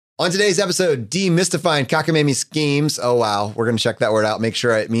On today's episode, demystifying cockamamie schemes. Oh, wow. We're going to check that word out, make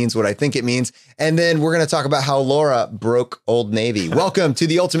sure it means what I think it means. And then we're going to talk about how Laura broke Old Navy. Welcome to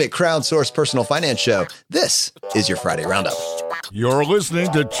the ultimate crowdsourced personal finance show. This is your Friday Roundup. You're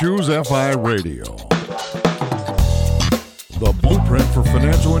listening to Choose FI Radio. The blueprint for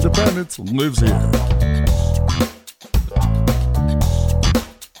financial independence lives here.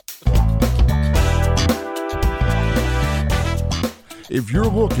 If you're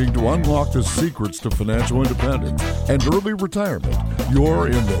looking to unlock the secrets to financial independence and early retirement, you're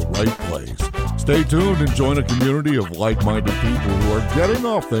in the right place. Stay tuned and join a community of like-minded people who are getting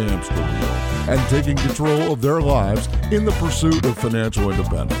off the hamster wheel and taking control of their lives in the pursuit of financial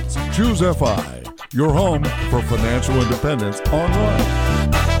independence. Choose FI, your home for financial independence online.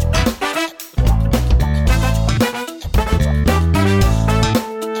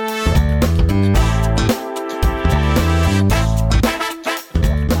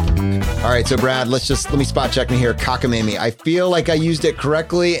 All right, so Brad, let me spot check me here. Cockamamie. I feel like I used it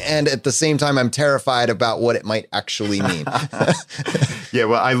correctly, and at the same time, I'm terrified about what it might actually mean. Yeah,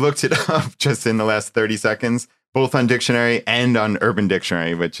 well, I looked it up just in the last 30 seconds, both on dictionary and on Urban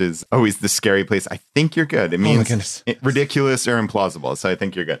Dictionary, which is always the scary place. I think you're good. It means ridiculous or implausible, so I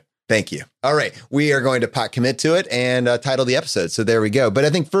think you're good. Thank you. All right, we are going to pot commit to it and title the episode. So there we go. But I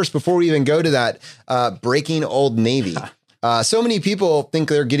think first, before we even go to that, breaking Old Navy. So many people think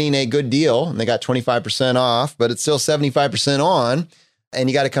they're getting a good deal and they got 25% off, but it's still 75% on. And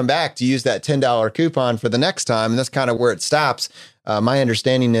you got to come back to use that $10 coupon for the next time. And that's kind of where it stops. My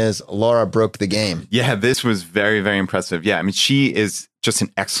understanding is Laura broke the game. Yeah, this was very, very impressive. Yeah, I mean, she is just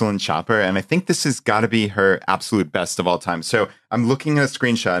an excellent shopper. And I think this has got to be her absolute best of all time. So I'm looking at a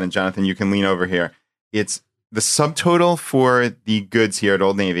screenshot, and Jonathan, you can lean over here. It's the subtotal for the goods here at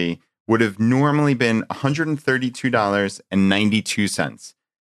Old Navy would have normally been $132.92.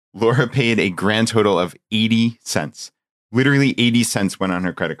 Laura paid a grand total of 80 cents. Literally 80 cents went on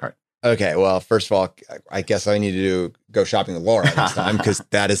her credit card. Okay, well, first of all, I guess I need to go shopping with Laura this time because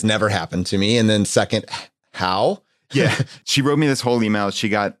that has never happened to me. And then second, how? Yeah, she wrote me this whole email. She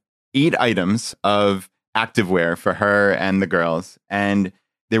got 8 items of activewear for her and the girls, and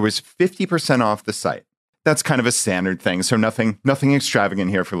there was 50% off the site. That's kind of a standard thing. So nothing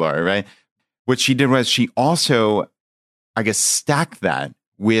extravagant here for Laura, right? What she did was she also, I guess, stacked that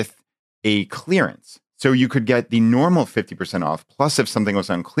with a clearance. So you could get the normal 50% off, plus if something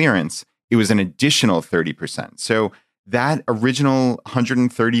was on clearance, it was an additional 30%. So that original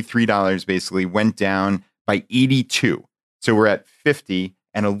 $133 basically went down by 82. So we're at 50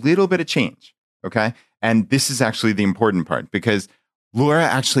 and a little bit of change, okay? And this is actually the important part because Laura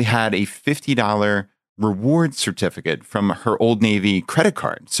actually had a $50 reward certificate from her Old Navy credit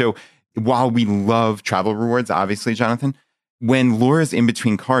card. So while we love travel rewards, obviously, Jonathan, when Laura's in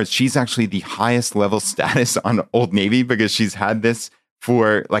between cards, she's actually the highest level status on Old Navy because she's had this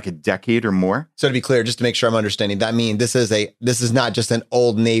for like a decade or more. So to be clear, just to make sure I'm understanding, that means this is not just an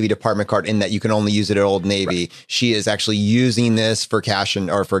Old Navy department card in that you can only use it at Old Navy. Right. She is actually using this for cash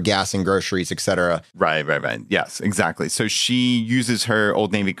or for gas and groceries, etc. Right. Yes, exactly. So she uses her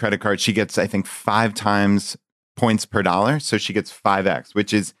Old Navy credit card. She gets, I think, 5 times points per dollar. So she gets 5x,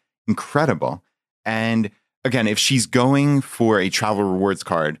 which is incredible. And again, if she's going for a travel rewards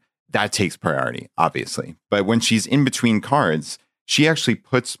card, that takes priority, obviously. But when she's in between cards, she actually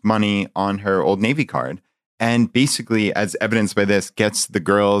puts money on her Old Navy card and basically, as evidenced by this, gets the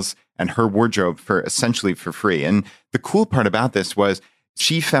girls and her wardrobe for essentially for free. And the cool part about this was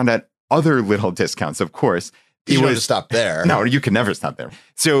she found out other little discounts, of course. You was to stop there. No, you can never stop there.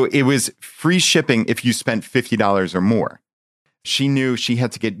 So it was free shipping if you spent $50 or more. She knew she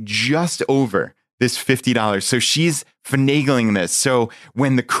had to get just over this $50. So she's finagling this. So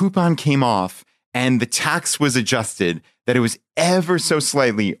when the coupon came off and the tax was adjusted, that it was ever so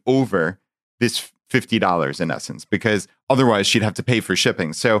slightly over this $50 in essence, because otherwise she'd have to pay for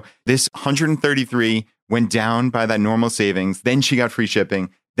shipping. So this 133 went down by that normal savings. Then she got free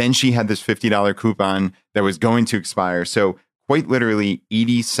shipping. Then she had this $50 coupon that was going to expire. So quite literally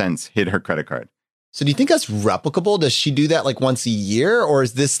 80 cents hit her credit card. So do you think that's replicable? Does she do that like once a year? Or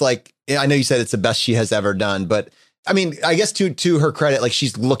is this like, I know you said it's the best she has ever done, but I mean, I guess to her credit, like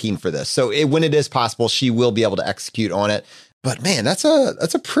she's looking for this. So when it is possible, she will be able to execute on it. But man, that's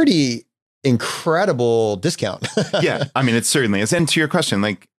a pretty incredible discount. Yeah, I mean, it certainly is. And to your question,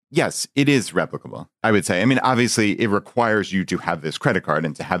 like, yes, it is replicable, I would say. I mean, obviously, it requires you to have this credit card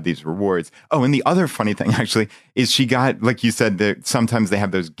and to have these rewards. Oh, and the other funny thing, actually, is she got, like you said, that sometimes they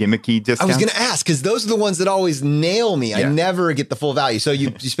have those gimmicky discounts. I was going to ask, because those are the ones that always nail me. Yeah. I never get the full value. So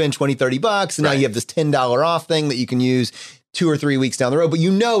you spend $20, $30, and now you have this $10 off thing that you can use. 2 or 3 weeks down the road. But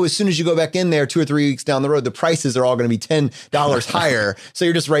as soon as you go back in there 2 or 3 weeks down the road, the prices are all going to be $10 higher. So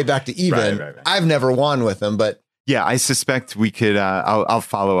you're just right back to even. Right. I've never won with them, but yeah, I suspect we could, I'll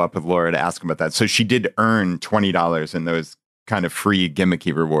follow up with Laura to ask about that. So she did earn $20 in those kind of free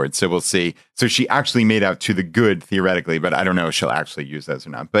gimmicky rewards. So we'll see. So she actually made out to the good theoretically, but I don't know if she'll actually use those or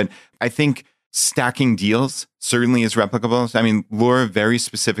not. But I think stacking deals certainly is replicable. I mean, Laura very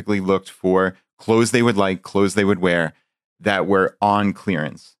specifically looked for clothes they would like, clothes they would wear that were on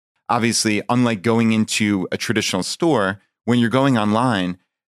clearance. Obviously, unlike going into a traditional store, when you're going online,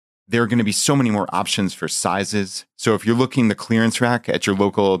 there are going to be so many more options for sizes. So if you're looking the clearance rack at your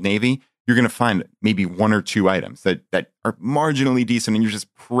local Old Navy, you're going to find maybe 1 or 2 items that are marginally decent, and you're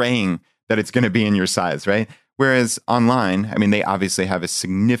just praying that it's going to be in your size, right? Whereas online, I mean, they obviously have a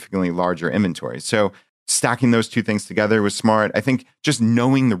significantly larger inventory. So stacking those two things together was smart. I think just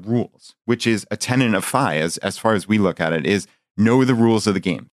knowing the rules, which is a tenet of FI, as far as we look at it, is know the rules of the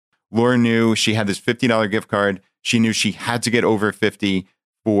game. Laura knew she had this $50 gift card. She knew she had to get over 50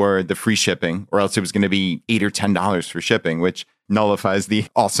 for the free shipping, or else it was going to be $8 or $10 for shipping, which nullifies the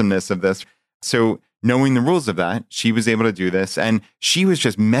awesomeness of this. So knowing the rules of that, she was able to do this. And she was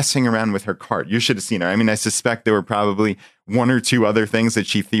just messing around with her cart. You should have seen her. I mean, I suspect there were probably 1 or 2 other things that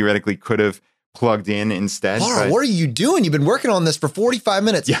she theoretically could have plugged in instead. Laura, what are you doing? You've been working on this for 45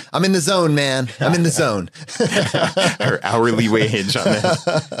 minutes. Yeah. I'm in the zone, man. I'm in the zone. Her hourly wage on this.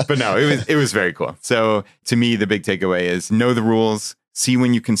 But no, it was very cool. So to me, the big takeaway is know the rules, see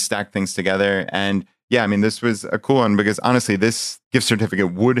when you can stack things together. And yeah, I mean, this was a cool one because honestly, this gift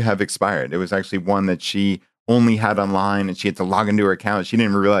certificate would have expired. It was actually one that she only had online and she had to log into her account. She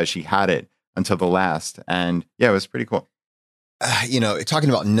didn't even realize she had it until the last. And yeah, it was pretty cool. Talking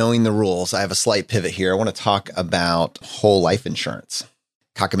about knowing the rules, I have a slight pivot here. I want to talk about whole life insurance.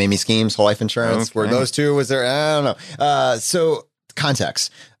 Cockamamie schemes, whole life insurance. Okay. Were those two? Was there? I don't know. So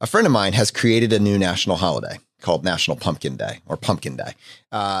context. A friend of mine has created a new national holiday called National Pumpkin Day or Pumpkin Day.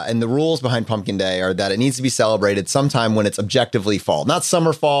 And the rules behind Pumpkin Day are that it needs to be celebrated sometime when it's objectively fall, not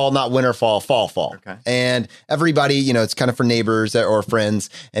summer fall, not winter fall, fall. Okay. And everybody, it's kind of for neighbors or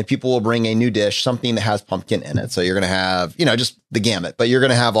friends, and people will bring a new dish, something that has pumpkin in it. So you're going to have, just the gamut, but you're going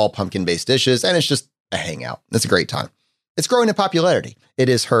to have all pumpkin based dishes, and it's just a hangout. It's a great time. It's growing in popularity. It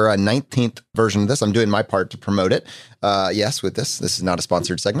is her 19th version of this. I'm doing my part to promote it. Yes, with this. This is not a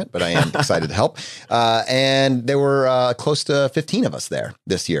sponsored segment, but I am excited to help. And there were close to 15 of us there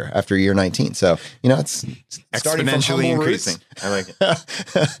this year after year 19. So, it's starting exponentially increasing. I like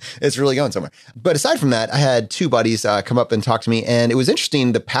it. It's really going somewhere. But aside from that, I had 2 buddies come up and talk to me. And it was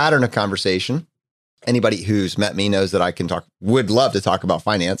interesting, the pattern of conversation. Anybody who's met me knows that I would love to talk about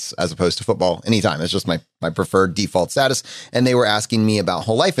finance as opposed to football anytime. It's just my preferred default status. And they were asking me about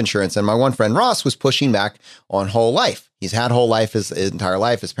whole life insurance. And my one friend, Ross, was pushing back on whole life. He's had whole life his entire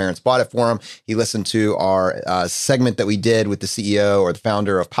life. His parents bought it for him. He listened to our segment that we did with the CEO or the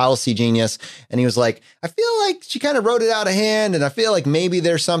founder of Policy Genius. And he was like, I feel like she kind of wrote it out of hand. And I feel like maybe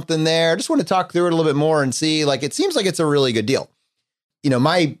there's something there. I just want to talk through it a little bit more and see, it seems like it's a really good deal.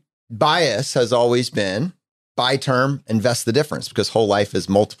 My bias has always been buy term, invest the difference, because whole life is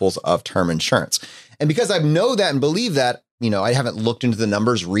multiples of term insurance. And because I know that and believe that, I haven't looked into the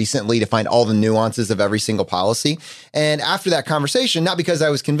numbers recently to find all the nuances of every single policy. And after that conversation, not because I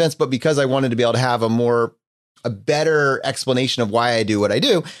was convinced, but because I wanted to be able to have a better explanation of why I do what I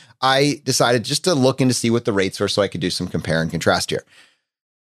do, I decided just to look in to see what the rates were so I could do some compare and contrast here.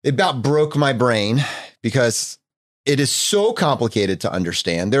 It about broke my brain because it is so complicated to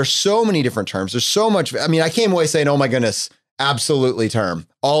understand. There are so many different terms. There's so much. I came away saying, oh my goodness, absolutely term,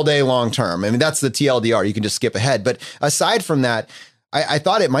 all day long term. That's the TLDR. You can just skip ahead. But aside from that, I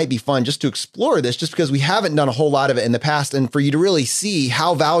thought it might be fun just to explore this, just because we haven't done a whole lot of it in the past. And for you to really see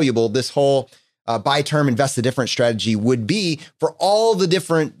how valuable this whole buy term, invest the different strategy would be for all the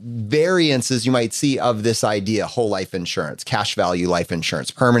different variances you might see of this idea: whole life insurance, cash value life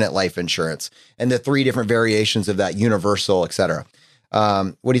insurance, permanent life insurance, and the 3 different variations of that: universal, et cetera.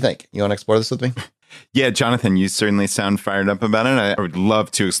 What do you think? You want to explore this with me? Yeah, Jonathan, you certainly sound fired up about it. I would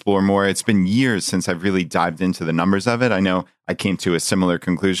love to explore more. It's been years since I've really dived into the numbers of it. I know I came to a similar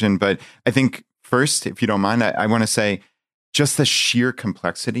conclusion, but I think first, if you don't mind, I want to say, just the sheer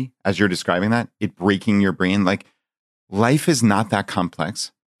complexity as you're describing that, it breaking your brain. Life is not that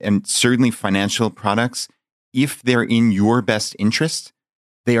complex. And certainly financial products, if they're in your best interest,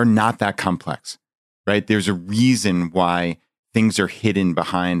 they are not that complex, right? There's a reason why things are hidden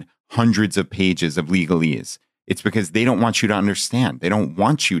behind hundreds of pages of legalese. It's because they don't want you to understand. They don't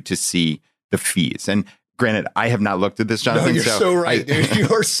want you to see the fees. And Granted, I have not looked at this, No, Jonathan. you're so right, dude.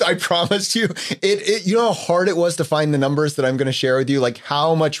 I promised you. You know how hard it was to find the numbers that I'm going to share with you, like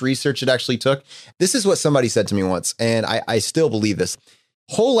how much research it actually took. This is what somebody said to me once, and I still believe this.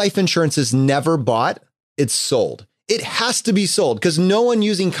 Whole life insurance is never bought, it's sold. It has to be sold because no one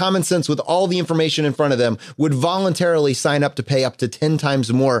using common sense with all the information in front of them would voluntarily sign up to pay up to 10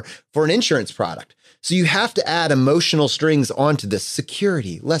 times more for an insurance product. So you have to add emotional strings onto this: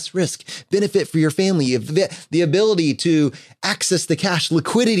 security, less risk, benefit for your family, the ability to access the cash,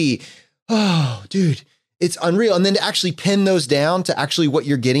 liquidity. Oh, dude, it's unreal. And then to actually pin those down to actually what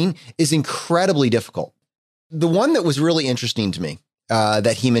you're getting is incredibly difficult. The one that was really interesting to me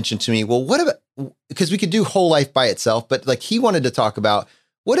that he mentioned to me, well, what about, because we could do whole life by itself, but like he wanted to talk about,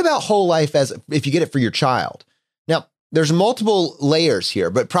 what about whole life as if you get it for your child? Now, there's multiple layers here,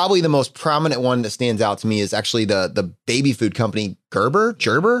 but probably the most prominent one that stands out to me is actually the baby food company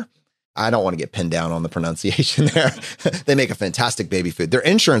Gerber. I don't want to get pinned down on the pronunciation there. They make a fantastic baby food. Their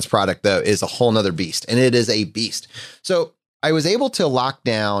insurance product, though, is a whole nother beast, and it is a beast. So I was able to lock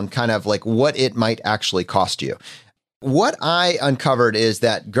down kind of like what it might actually cost you. What I uncovered is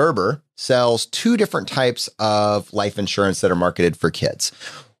that Gerber sells two different types of life insurance that are marketed for kids.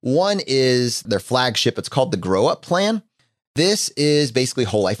 One is their flagship. It's called the Grow Up Plan. This is basically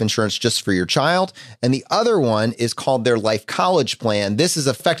whole life insurance just for your child. And the other one is called their Life College Plan. This is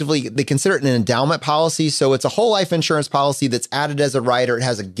effectively, they consider it an endowment policy. So it's a whole life insurance policy that's added as a rider. It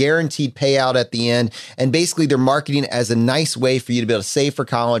has a guaranteed payout at the end. And basically they're marketing it as a nice way for you to be able to save for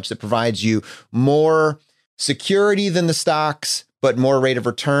college that provides you more security than the stocks, but more rate of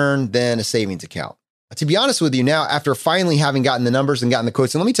return than a savings account. To be honest with you now, after finally having gotten the numbers and gotten the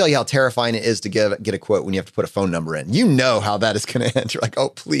quotes, and let me tell you how terrifying it is to get a quote when you have to put a phone number in. You know how that is going to end. You're like, oh,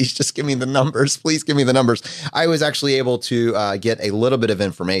 please just give me the numbers. Please give me the numbers. I was actually able to get a little bit of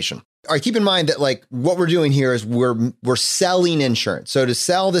information. All right, keep in mind that like what we're doing here is we're selling insurance. So to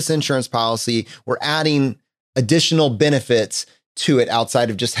sell this insurance policy, we're adding additional benefits to it outside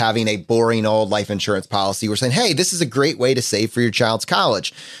of just having a boring old life insurance policy. We're saying, hey, this is a great way to save for your child's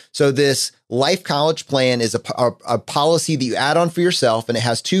college. So this Life College Plan is a policy that you add on for yourself, and it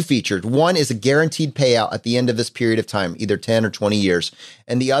has two features. One is a guaranteed payout at the end of this period of time, either 10 or 20 years.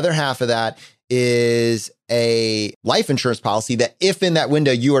 And the other half of that is a life insurance policy that if in that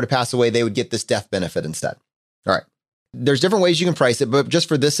window you were to pass away, they would get this death benefit instead. All right. There's different ways you can price it, but just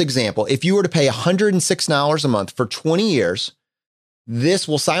for this example, if you were to pay $106 a month for 20 years, this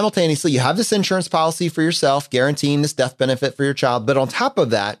will simultaneously, you have this insurance policy for yourself, guaranteeing this death benefit for your child. But on top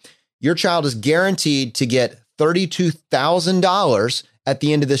of that, your child is guaranteed to get $32,000 at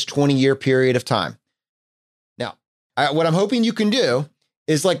the end of this 20-year period of time. Now, what I'm hoping you can do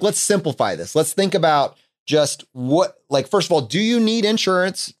is like, let's simplify this. Let's think about just first of all, do you need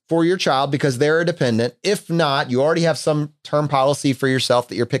insurance for your child because they're a dependent? If not, you already have some term policy for yourself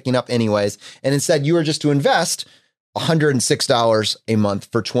that you're picking up anyways. And instead you are just to invest $106 a month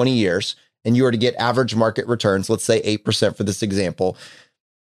for 20 years, and you are to get average market returns, let's say 8% for this example.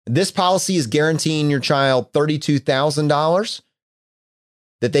 This policy is guaranteeing your child $32,000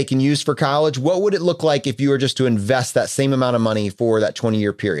 that they can use for college. What would it look like if you were just to invest that same amount of money for that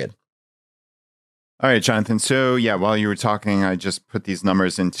 20-year period? All right, Jonathan. So yeah, while you were talking, I just put these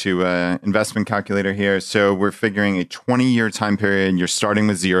numbers into an investment calculator here. So we're figuring a 20-year time period. You're starting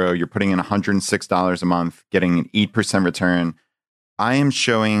with zero. You're putting in $106 a month, getting an 8% return. I am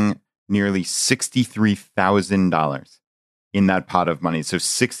showing nearly $63,000 in that pot of money. So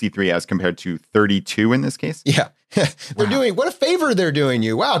 63 as compared to 32 in this case. Yeah. They're doing, what a favor they're doing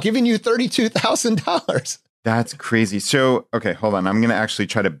you. Wow. Giving you $32,000. That's crazy. So, okay, hold on. I'm going to actually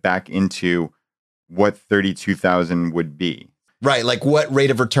try to back into what 32,000 would be. Right. Like what rate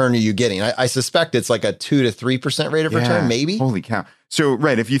of return are you getting? I suspect it's like a 2 to 3% rate of return, maybe. Holy cow. So,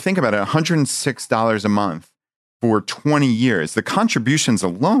 right. If you think about it, $106 a month for 20 years, the contributions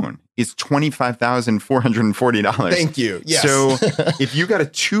alone is $25,440. Thank you. Yes. So if you got a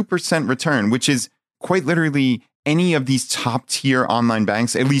 2% return, which is quite literally any of these top tier online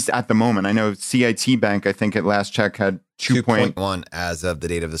banks, at least at the moment, I know CIT Bank, I think at last check had 2.1 as of the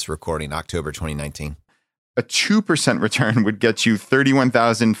date of this recording, October 2019. A 2% return would get you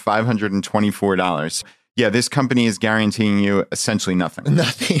 $31,524. Yeah, this company is guaranteeing you essentially nothing.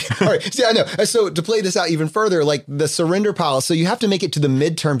 Nothing. All right. See, I know. So to play this out even further, like the surrender policy, so you have to make it to the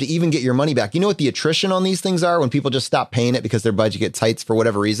midterm to even get your money back. You know what the attrition on these things are when people just stop paying it because their budget gets tight for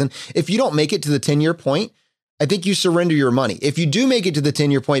whatever reason? If you don't make it to the 10-year point, I think you surrender your money. If you do make it to the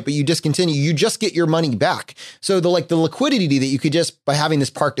 10-year point, but you discontinue, you just get your money back. So the liquidity that you could just by having this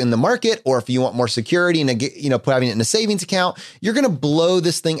parked in the market, or if you want more security and having it in a savings account, you're going to blow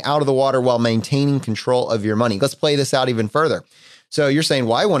this thing out of the water while maintaining control of your money. Let's play this out even further. So you're saying,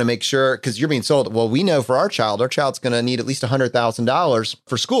 well, I want to make sure, because you're being sold, well, we know for our child's going to need at least $100,000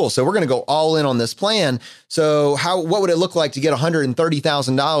 for school. So we're going to go all in on this plan. So what would it look like to get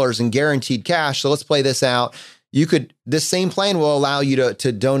 $130,000 in guaranteed cash? So let's play this out. This same plan will allow you to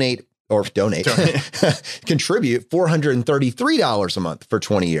contribute $433 a month for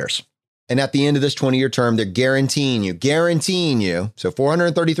 20 years. And at the end of this 20-year term, they're guaranteeing you. So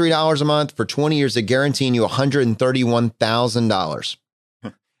 $433 a month for 20 years, they're guaranteeing you $131,000.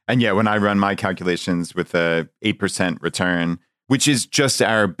 And yeah, when I run my calculations with a 8% return, which is just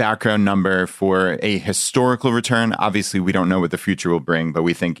our background number for a historical return. Obviously, we don't know what the future will bring, but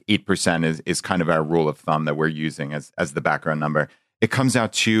we think 8% is kind of our rule of thumb that we're using as the background number. It comes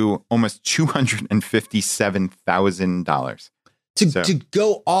out to almost $257,000. To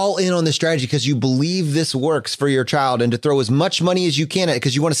go all in on this strategy because you believe this works for your child, and to throw as much money as you can at it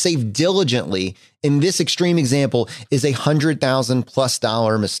because you want to save diligently in this extreme example is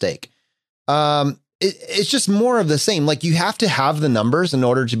 $100,000+ mistake. It's just more of the same. Like, you have to have the numbers in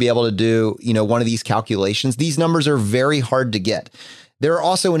order to be able to do, one of these calculations. These numbers are very hard to get. There are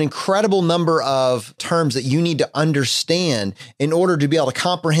also an incredible number of terms that you need to understand in order to be able to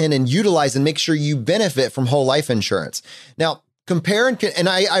comprehend and utilize and make sure you benefit from whole life insurance. Now, and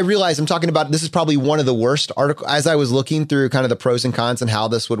I realize I'm talking about, this is probably one of the worst articles. As I was looking through kind of the pros and cons and how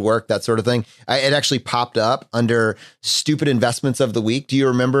this would work, that sort of thing, it actually popped up under stupid investments of the week. Do you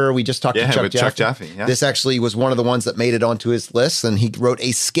remember we just talked to Chuck Jaffe? Yeah. This actually was one of the ones that made it onto his list, and he wrote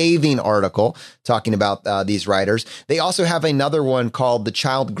a scathing article talking about these writers. They also have another one called the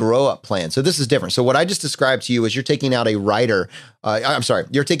Child Grow Up Plan. So this is different. So what I just described to you is you're taking out you're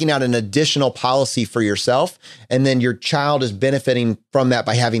taking out an additional policy for yourself, and then your child is benefiting from that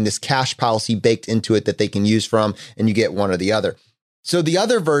by having this cash policy baked into it that they can use from, and you get one or the other. So the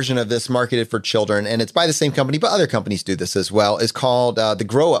other version of this marketed for children, and it's by the same company, but other companies do this as well, is called the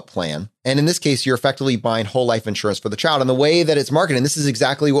Grow Up Plan. And in this case, you're effectively buying whole life insurance for the child. And the way that it's marketed, and this is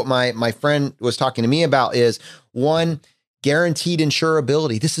exactly what my friend was talking to me about, is one, guaranteed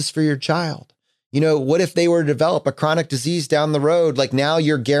insurability. This is for your child. What if they were to develop a chronic disease down the road? Like, now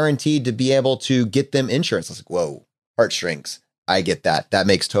you're guaranteed to be able to get them insurance. I was like, whoa, heartstrings. I get that. That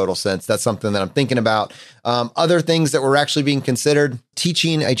makes total sense. That's something that I'm thinking about. Other things that were actually being considered,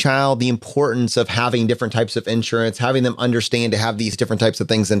 teaching a child the importance of having different types of insurance, having them understand to have these different types of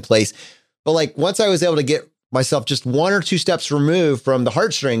things in place. But like, once I was able to get myself just one or two steps removed from the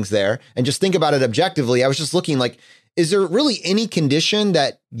heartstrings there and just think about it objectively, I was just looking like, is there really any condition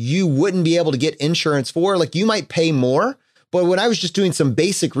that you wouldn't be able to get insurance for? Like, you might pay more, but when I was just doing some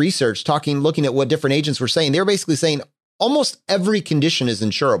basic research, looking at what different agents were saying, they were basically saying almost every condition is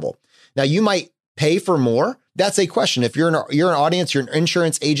insurable. Now, you might pay for more. That's a question. If you're an audience, you're an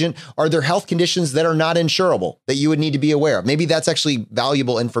insurance agent, are there health conditions that are not insurable that you would need to be aware of? Maybe that's actually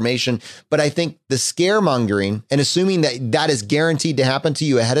valuable information. But I think the scaremongering and assuming that is guaranteed to happen to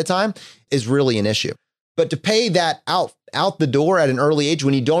you ahead of time is really an issue. But to pay that out the door at an early age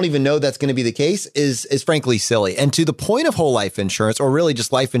when you don't even know that's going to be the case is frankly silly. And to the point of whole life insurance, or really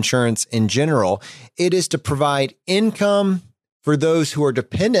just life insurance in general, it is to provide income for those who are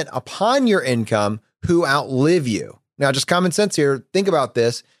dependent upon your income who outlive you. Now, just common sense here. Think about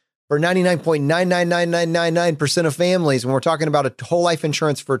this. For 99.999999% of families, when we're talking about a whole life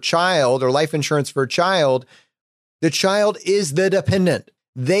insurance for a child or life insurance for a child, the child is the dependent.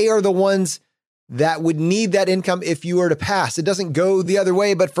 They are the ones that would need that income if you were to pass. It doesn't go the other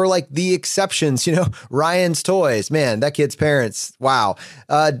way, but for like the exceptions, Ryan's Toys, man, that kid's parents, wow.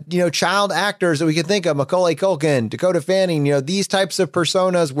 Child actors that we can think of, Macaulay Culkin, Dakota Fanning, these types of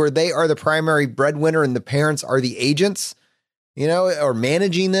personas where they are the primary breadwinner and the parents are the agents, or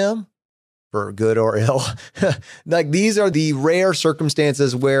managing them for good or ill. Like, these are the rare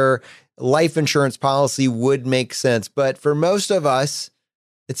circumstances where life insurance policy would make sense. But for most of us,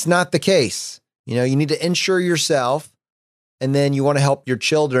 it's not the case. You need to insure yourself, and then you want to help your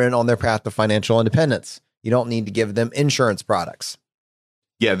children on their path to financial independence. You don't need to give them insurance products.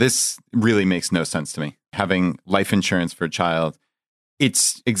 Yeah, this really makes no sense to me. Having life insurance for a child,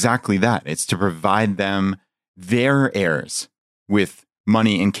 it's exactly that. It's to provide them, their heirs, with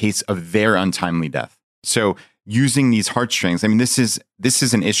money in case of their untimely death. So using these heartstrings, this is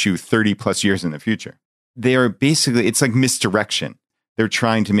an issue 30 plus years in the future. They are basically, it's like misdirection. They're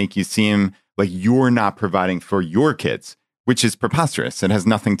trying to make you seem like you're not providing for your kids, which is preposterous. It has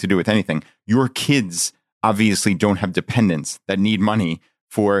nothing to do with anything. Your kids' obviously don't have dependents that need money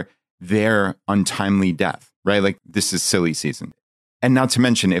for their untimely death, right? Like this is silly season. And not to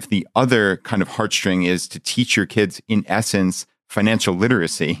mention, if the other kind of heartstring is to teach your kids, in essence, financial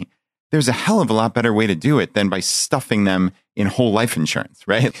literacy, there's a hell of a lot better way to do it than by stuffing them in whole life insurance,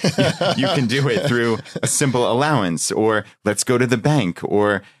 right? You can do it through a simple allowance, or let's go to the bank,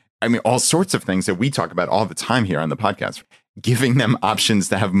 or I mean, all sorts of things that we talk about all the time here on the podcast. Giving them options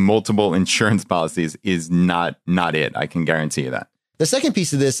to have multiple insurance policies is not it. I can guarantee you that. The second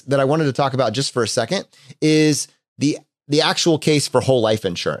piece of this that I wanted to talk about just for a second is the actual case for whole life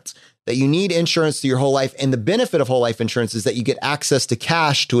insurance, that you need insurance through your whole life. And the benefit of whole life insurance is that you get access to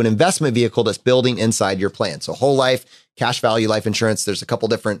cash to an investment vehicle that's building inside your plan. So whole life, cash value life insurance, there's a couple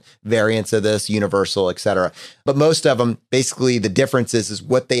different variants of this, universal, et cetera. But most of them, basically the difference is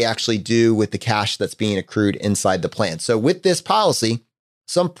what they actually do with the cash that's being accrued inside the plan. So with this policy,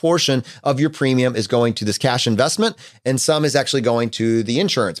 some portion of your premium is going to this cash investment, and some is actually going to the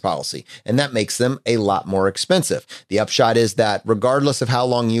insurance policy. And that makes them a lot more expensive. The upshot is that regardless of how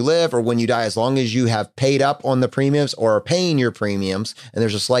long you live or when you die, as long as you have paid up on the premiums or are paying your premiums, and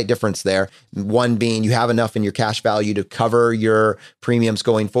there's a slight difference there, one being you have enough in your cash value to cover your premiums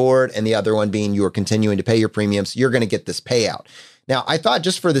going forward, and the other one being you are continuing to pay your premiums, you're going to get this payout. Now, I thought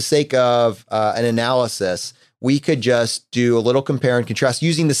just for the sake of an analysis, we could just do a little compare and contrast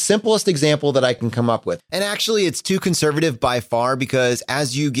using the simplest example that I can come up with. And actually, it's too conservative by far, because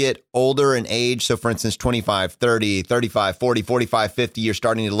as you get older in age, so for instance, 25, 30, 35, 40, 45, 50, you're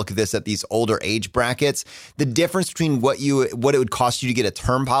starting to look at this at these older age brackets. The difference between what it would cost you to get a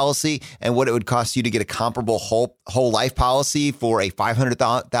term policy and what it would cost you to get a comparable whole life policy for a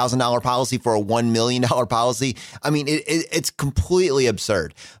 $500,000 policy, for a $1 million policy. I mean, it's completely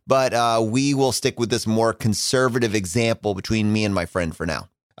absurd. But we will stick with this more conservative example between me and my friend for now.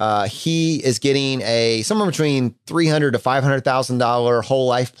 He is getting a somewhere between $300,000 to $500,000 whole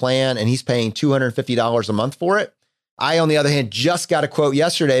life plan, and he's paying $250 a month for it. I, on the other hand, just got a quote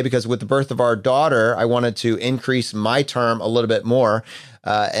yesterday because with the birth of our daughter, I wanted to increase my term a little bit more.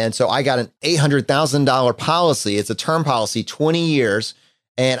 And so I got an $800,000 policy. It's a term policy, 20 years.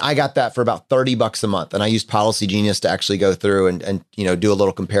 And I got that for about $30 a month. And I used Policy Genius to actually go through and do a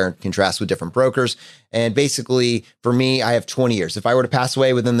little compare and contrast with different brokers. And basically, for me, I have 20 years. If I were to pass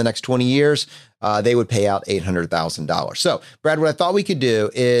away within the next 20 years, they would pay out $800,000. So, Brad, what I thought we could do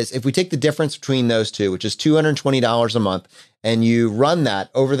is if we take the difference between those two, which is $220 a month, and you run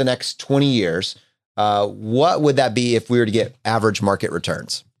that over the next 20 years, what would that be if we were to get average market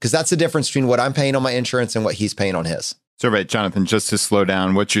returns? Because that's the difference between what I'm paying on my insurance and what he's paying on his. So, right, Jonathan, just to slow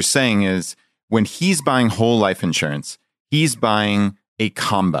down, what you're saying is when he's buying whole life insurance, he's buying a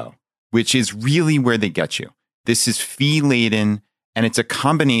combo, which is really where they get you. This is fee laden, and it's a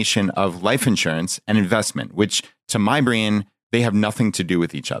combination of life insurance and investment, which to my brain, they have nothing to do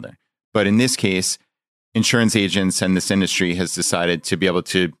with each other. But in this case, insurance agents and this industry has decided to be able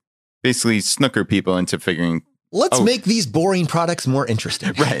to basically snooker people into figuring, let's make these boring products more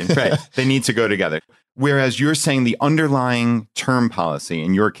interesting. Right. They need to go together. Whereas you're saying the underlying term policy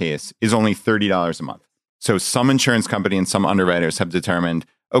in your case is only $30 a month. So some insurance company and some underwriters have determined,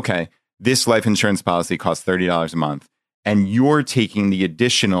 okay, this life insurance policy costs $30 a month, and you're taking the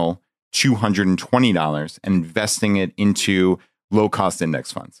additional $220 and investing it into low-cost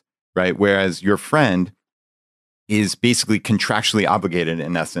index funds, right? Whereas your friend is basically contractually obligated,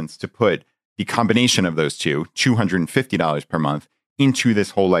 in essence, to put the combination of those two, $250 per month, into this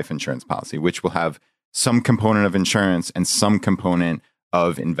whole life insurance policy, which will have some component of insurance and some component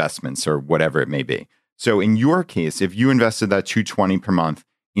of investments or whatever it may be. So in your case, if you invested that $220 per month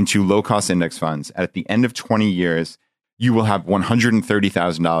into low-cost index funds, at the end of 20 years, you will have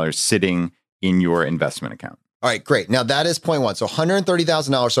 $130,000 sitting in your investment account. All right, great. Now that is point one. So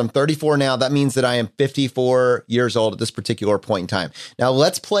 $130,000. So I'm 34 now. That means that I am 54 years old at this particular point in time. Now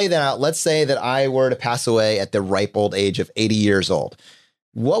let's play that out. Let's say that I were to pass away at the ripe old age of 80 years old.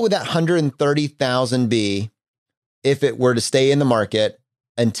 What would that $130,000 be if it were to stay in the market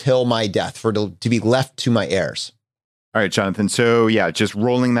until my death, to be left to my heirs? All right, Jonathan. So yeah, just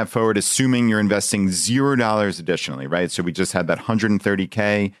rolling that forward, assuming you're investing $0 additionally, right? So we just had that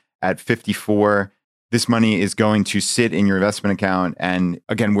 $130K at 54. This money is going to sit in your investment account. And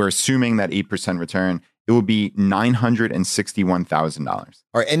again, we're assuming that 8% return. It will be $961,000. All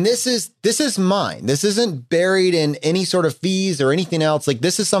right. And this is mine. This isn't buried in any sort of fees or anything else. Like,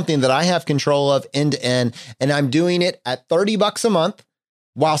 this is something that I have control of end to end. And I'm doing it at $30 a month.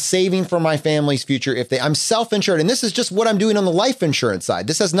 while saving for my family's future. I'm self-insured, and this is just what I'm doing on the life insurance side.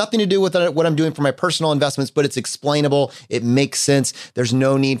 This has nothing to do with what I'm doing for my personal investments, but it's explainable. It makes sense. There's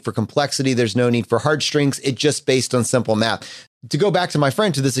no need for complexity. There's no need for heartstrings. It's just based on simple math. To go back to my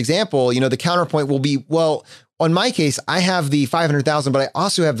friend, to this example, the counterpoint will be, well, on my case, I have the 500,000, but I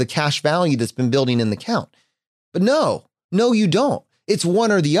also have the cash value that's been building in the account. But no, you don't. It's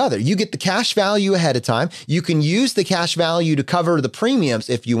one or the other. You get the cash value ahead of time. You can use the cash value to cover the premiums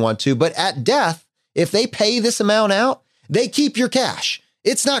if you want to, but at death, if they pay this amount out, they keep your cash.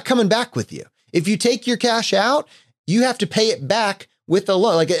 It's not coming back with you. If you take your cash out, you have to pay it back with a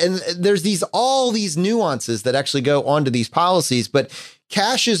loan. And there's all these nuances that actually go onto these policies, but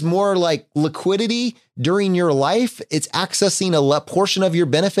cash is more like liquidity during your life. It's accessing a portion of your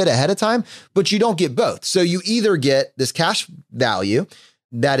benefit ahead of time, but you don't get both. So you either get this cash value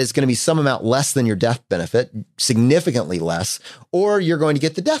that is going to be some amount less than your death benefit, significantly less, or you're going to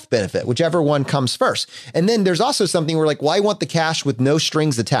get the death benefit, whichever one comes first. And then there's also something where I want the cash with no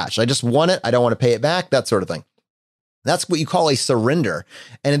strings attached. I just want it. I don't want to pay it back, that sort of thing. That's what you call a surrender.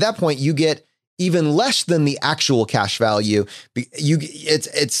 And at that point, you get even less than the actual cash value.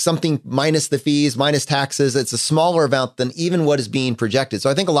 It's something minus the fees, minus taxes. It's a smaller amount than even what is being projected. So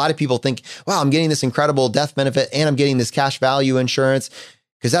I think a lot of people think, wow, I'm getting this incredible death benefit and I'm getting this cash value insurance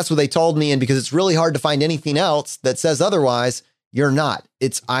because that's what they told me. And because it's really hard to find anything else that says otherwise, you're not.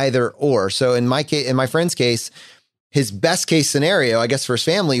 It's either or. So in my case, in my friend's case, his best case scenario, I guess for his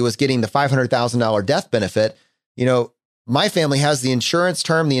family, was getting the $500,000 death benefit. My family has the insurance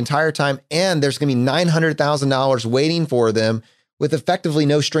term the entire time, and there's going to be $900,000 waiting for them with effectively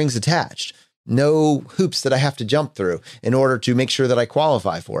no strings attached, no hoops that I have to jump through in order to make sure that I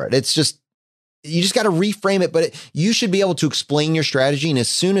qualify for it. It's just, you just got to reframe it, but you should be able to explain your strategy. And as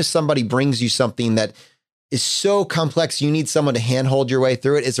soon as somebody brings you something that is so complex, you need someone to handhold your way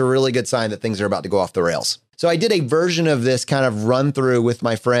through it, it's a really good sign that things are about to go off the rails. So I did a version of this kind of run through with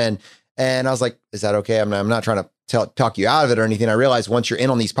my friend, and I was like, is that okay? I'm not trying to talk you out of it or anything. I realized once you're in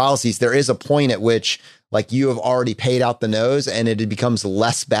on these policies, there is a point at which you have already paid out the nose and it becomes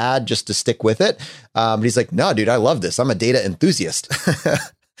less bad just to stick with it. But he's like, no, dude, I love this. I'm a data enthusiast.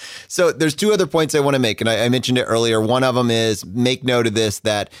 So there's two other points I want to make. And I mentioned it earlier. One of them is make note of this,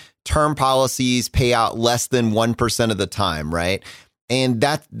 that term policies pay out less than 1% of the time, right? And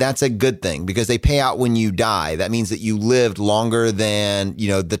that's a good thing because they pay out when you die. That means that you lived longer than,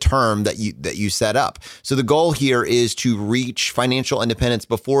 the term that you set up. So the goal here is to reach financial independence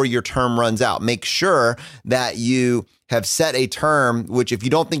before your term runs out. Make sure that you have set a term, which if you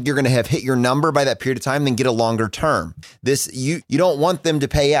don't think you're going to have hit your number by that period of time, then get a longer term. You don't want them to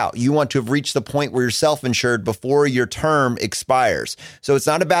pay out. You want to have reached the point where you're self-insured before your term expires. So it's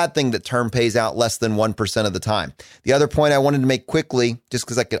not a bad thing that term pays out less than 1% of the time. The other point I wanted to make quickly, just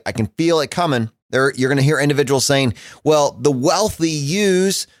because I can feel it coming, you're going to hear individuals saying, well, the wealthy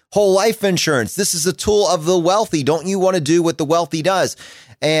use whole life insurance. This is a tool of the wealthy. Don't you want to do what the wealthy does?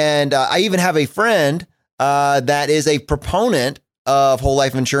 And I even have a friend that is a proponent of whole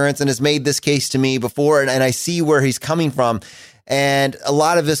life insurance and has made this case to me before, and I see where he's coming from. And a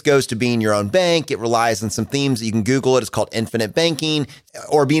lot of this goes to being your own bank. It relies on some themes. You can Google it. It's called infinite banking,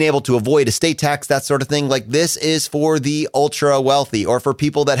 or being able to avoid estate tax, that sort of thing. This is for the ultra wealthy or for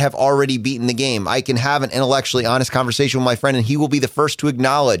people that have already beaten the game. I can have an intellectually honest conversation with my friend, and he will be the first to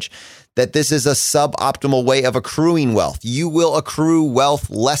acknowledge that this is a suboptimal way of accruing wealth. You will accrue wealth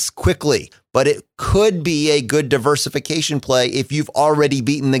less quickly, but it could be a good diversification play if you've already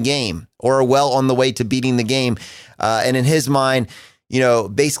beaten the game or are well on the way to beating the game. And in his mind,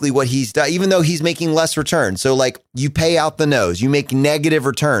 basically what he's done, even though he's making less returns. So you pay out the nose, you make negative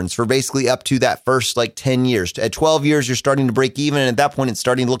returns for basically up to that first 10 years. At 12 years, you're starting to break even. And at that point, it's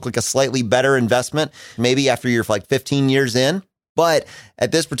starting to look like a slightly better investment, maybe after you're 15 years in. But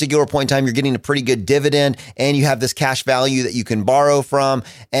at this particular point in time, you're getting a pretty good dividend and you have this cash value that you can borrow from.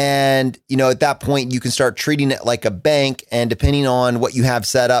 And, at that point, you can start treating it like a bank, and depending on what you have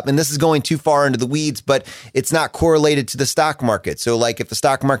set up, and this is going too far into the weeds, but it's not correlated to the stock market. So if the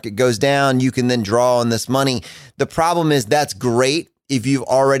stock market goes down, you can then draw on this money. The problem is that's great if you've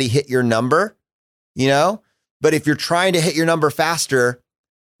already hit your number, but if you're trying to hit your number faster,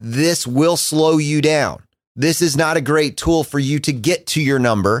 this will slow you down. This is not a great tool for you to get to your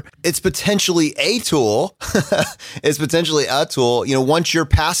number. It's potentially a tool. Once you're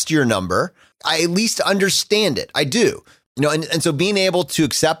past your number, I at least understand it. I do. And so being able to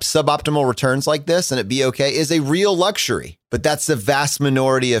accept suboptimal returns like this and it be okay is a real luxury. But that's the vast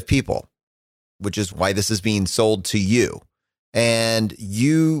minority of people, which is why this is being sold to you. And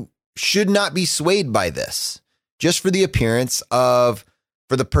you should not be swayed by this just for the appearance of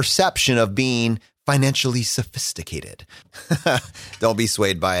for the perception of being financially sophisticated. Don't be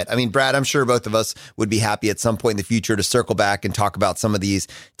swayed by it. I mean, Brad, I'm sure both of us would be happy at some point in the future to circle back and talk about some of these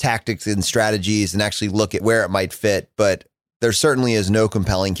tactics and strategies and actually look at where it might fit. But there certainly is no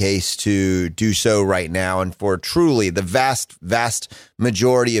compelling case to do so right now. And for truly the vast, vast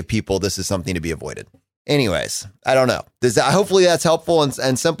majority of people, this is something to be avoided. Anyways, I don't know. Hopefully that's helpful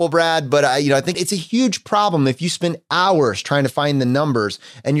and simple, Brad. But I think it's a huge problem if you spend hours trying to find the numbers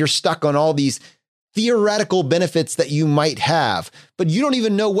and you're stuck on all these theoretical benefits that you might have, but you don't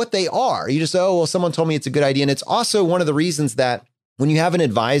even know what they are. You just, oh, well, someone told me it's a good idea. And it's also one of the reasons that when you have an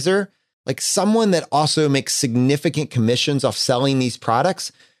advisor, like someone that also makes significant commissions off selling these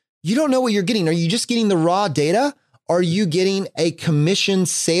products, you don't know what you're getting. Are you just getting the raw data? Are you getting a commission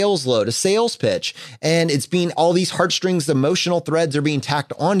sales load, a sales pitch? And it's being all these heartstrings, emotional threads are being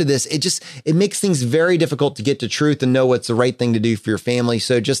tacked onto this. It makes things very difficult to get to truth and know what's the right thing to do for your family.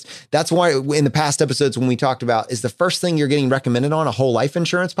 So that's why in the past episodes, when we talked about is the first thing you're getting recommended on a whole life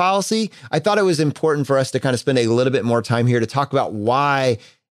insurance policy, I thought it was important for us to kind of spend a little bit more time here to talk about why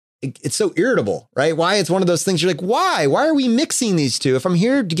it's so irritable, right? Why it's one of those things you're like, why? Why are we mixing these two? If I'm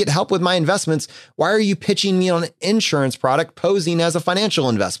here to get help with my investments, why are you pitching me on an insurance product posing as a financial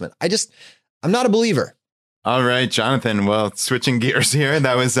investment? I'm not a believer. All right, Jonathan. Well, switching gears here,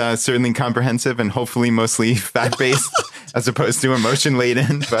 that was certainly comprehensive and hopefully mostly fact-based as opposed to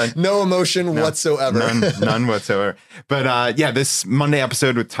emotion-laden. But no emotion whatsoever. None whatsoever. But this Monday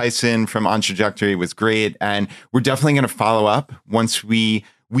episode with Tyson from On Trajectory was great. And we're definitely going to follow up once we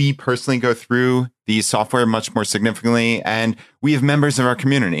personally go through the software much more significantly, and we have members of our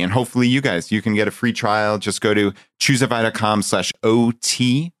community, and hopefully you can get a free trial. Just go to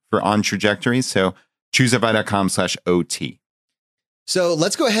choosefi.com/OT for On Trajectory. So choosefi.com/OT. So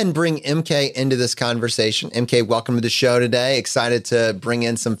let's go ahead and bring MK into this conversation. MK, welcome to the show today. Excited to bring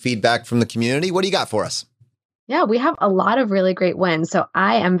in some feedback from the community. What do you got for us? Yeah, we have a lot of really great wins. So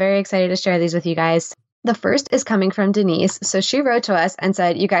I am very excited to share these with you guys. The first is coming from Denise. So she wrote to us and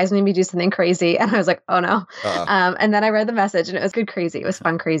said, you guys made me do something crazy. And I was like, oh no. And then I read the message and it was good crazy. It was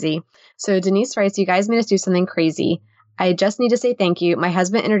fun crazy. So Denise writes, you guys made us do something crazy. I just need to say thank you. My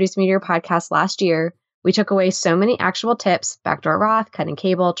husband introduced me to your podcast last year. We took away so many actual tips: backdoor Roth, cutting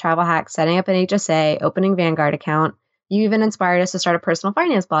cable, travel hacks, setting up an HSA, opening Vanguard account. You even inspired us to start a personal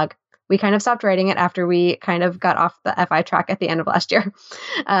finance blog. We kind of stopped writing it after we kind of got off the FI track at the end of last year.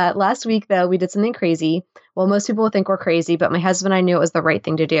 Last week, though, we did something crazy. Well, most people will think we're crazy, but my husband and I knew it was the right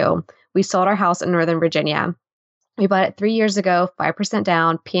thing to do. We sold our house in Northern Virginia. We bought it 3 years ago, 5%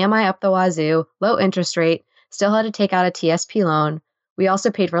 down, PMI up the wazoo, low interest rate, still had to take out a TSP loan. We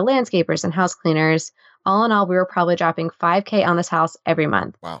also paid for landscapers and house cleaners. All in all, we were probably dropping $5,000 on this house every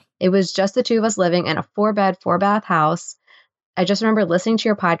month. Wow. It was just the two of us living in a 4-bed, 4-bath house. I just remember listening to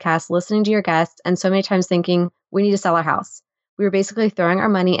your podcast, listening to your guests, and so many times thinking, we need to sell our house. We were basically throwing our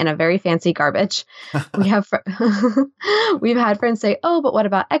money in a very fancy garbage. We've had friends say, oh, but what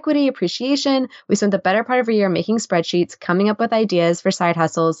about equity, appreciation? We spent the better part of a year making spreadsheets, coming up with ideas for side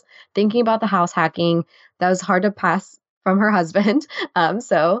hustles, thinking about the house hacking. That was hard to pass from her husband.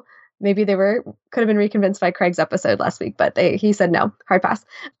 So maybe could have been reconvinced by Craig's episode last week, but he said no, hard pass.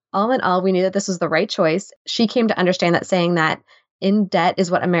 All in all, we knew that this was the right choice. She came to understand that saying that in debt is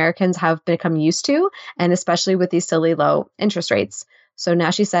what Americans have become used to, and especially with these silly low interest rates. So now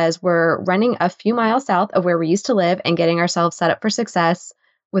she says we're running a few miles south of where we used to live and getting ourselves set up for success.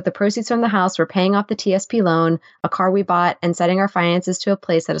 With the proceeds from the house, we're paying off the TSP loan, a car we bought, and setting our finances to a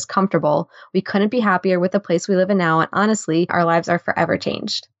place that is comfortable. We couldn't be happier with the place we live in now, and honestly, our lives are forever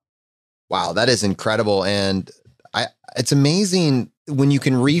changed. Wow, that is incredible. And it's amazing when you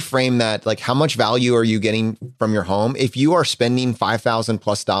can reframe that, like how much value are you getting from your home? If you are spending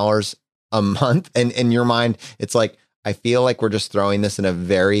 $5,000+ a month, and in your mind, it's like, I feel like we're just throwing this in a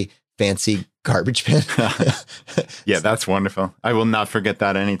very fancy garbage bin. Yeah, that's wonderful. I will not forget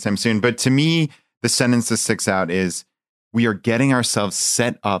that anytime soon. But to me, the sentence that sticks out is, we are getting ourselves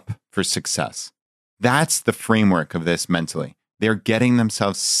set up for success. That's the framework of this mentally. They're getting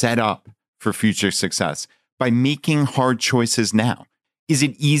themselves set up for future success by making hard choices now. Is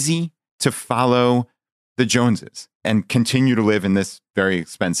it easy to follow the Joneses and continue to live in this very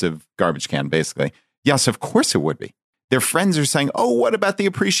expensive garbage can, basically? Yes, of course it would be. Their friends are saying, oh, what about the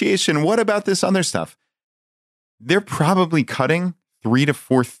appreciation? What about this other stuff? They're probably cutting $3,000 to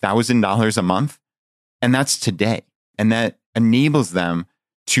 $4,000 a month. And that's today. And that enables them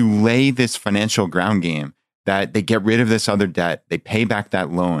to lay this financial ground game that they get rid of this other debt. They pay back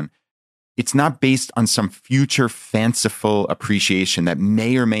that loan. It's not based on some future fanciful appreciation that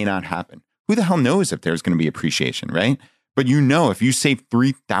may or may not happen. Who the hell knows if there's going to be appreciation, right? But if you save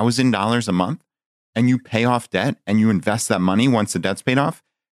 $3,000 a month and you pay off debt and you invest that money once the debt's paid off,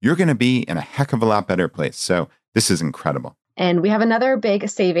 you're going to be in a heck of a lot better place. So this is incredible. And we have another big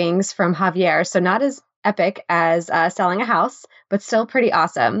savings from Javier. So not as epic as selling a house, but still pretty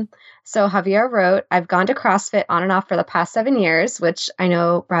awesome. So Javier wrote, I've gone to CrossFit on and off for the past 7 years, which I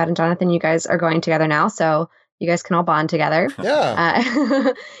know Brad and Jonathan, you guys are going together now. So you guys can all bond together.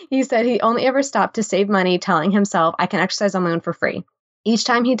 Yeah. He said he only ever stopped to save money, telling himself, I can exercise on my own for free. Each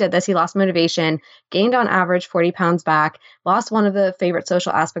time he did this, he lost motivation, gained on average 40 pounds back, lost one of the favorite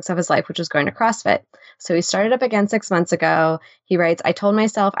social aspects of his life, which was going to CrossFit. So he started up again 6 months ago. He writes, I told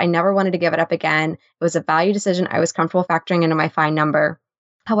myself I never wanted to give it up again. It was a value decision I was comfortable factoring into my fine number.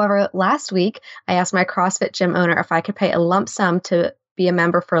 However, last week, I asked my CrossFit gym owner if I could pay a lump sum to be a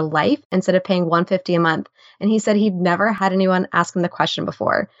member for life instead of paying $150 a month. And he said he'd never had anyone ask him the question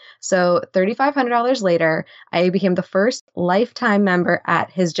before. So $3,500 later, I became the first lifetime member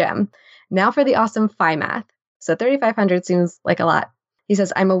at his gym. Now for the awesome FI math. So $3,500 seems like a lot. He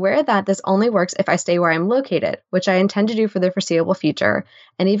says, I'm aware that this only works if I stay where I'm located, which I intend to do for the foreseeable future.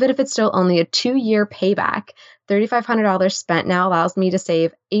 And even if it's still only a 2-year payback, $3,500 spent now allows me to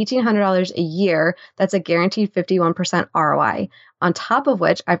save $1,800 a year. That's a guaranteed 51% ROI. On top of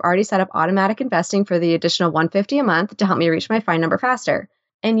which, I've already set up automatic investing for the additional $150 a month to help me reach my fine number faster.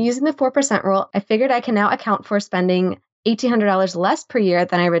 And using the 4% rule, I figured I can now account for spending $1,800 less per year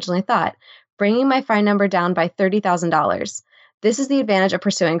than I originally thought, bringing my fine number down by $30,000. This is the advantage of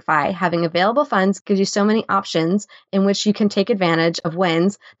pursuing FI. Having available funds gives you so many options in which you can take advantage of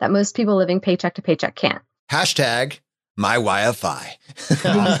wins that most people living paycheck to paycheck can't. Hashtag MyWiFi.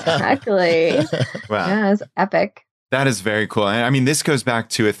 Exactly. Wow. Yeah, it's epic. That is very cool. I mean, this goes back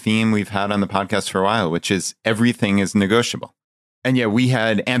to a theme we've had on the podcast for a while, which is everything is negotiable. And yeah, we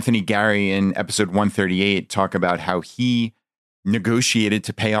had Anthony Gary in episode 138 talk about how he negotiated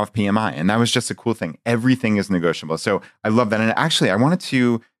to pay off PMI. And that was just a cool thing. Everything is negotiable. So I love that. And actually, I wanted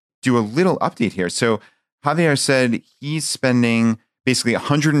to do a little update here. So Javier said he's spending basically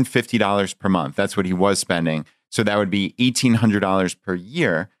 $150 per month. That's what he was spending. So that would be $1,800 per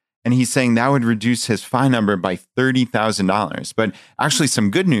year. And he's saying that would reduce his fine number by $30,000. But actually, some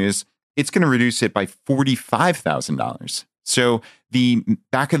good news, it's going to reduce it by $45,000. So the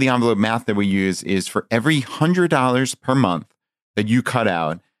back of the envelope math that we use is for every $100 per month that you cut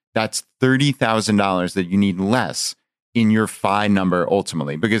out, that's $30,000 that you need less in your fine number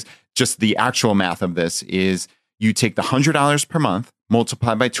ultimately. Because just the actual math of this is you take the $100 per month,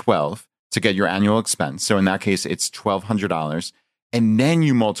 multiply by 12 to get your annual expense. So in that case, it's $1,200. And then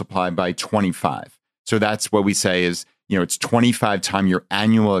you multiply by 25. So that's what we say is, it's 25 times your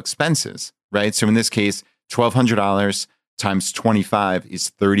annual expenses, right? So in this case, $1,200 times 25 is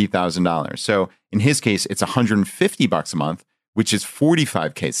 $30,000. So in his case, it's $150 a month, which is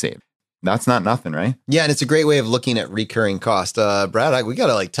 $45K saved. That's not nothing, right? Yeah, and it's a great way of looking at recurring cost. Brad, we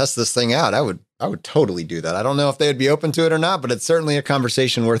got to test this thing out. I would totally do that. I don't know if they would be open to it or not, but it's certainly a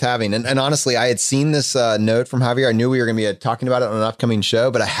conversation worth having. And honestly, I had seen this note from Javier. I knew we were going to be talking about it on an upcoming show,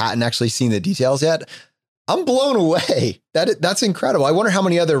 but I hadn't actually seen the details yet. I'm blown away. That's incredible. I wonder how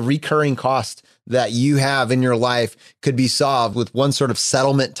many other recurring costs that you have in your life could be solved with one sort of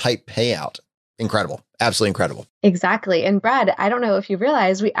settlement type payout. Incredible. Absolutely incredible. Exactly. And Brad, I don't know if you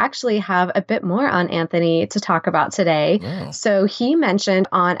realize we actually have a bit more on Anthony to talk about today. Wow. So he mentioned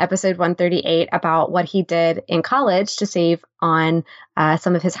on episode 138 about what he did in college to save on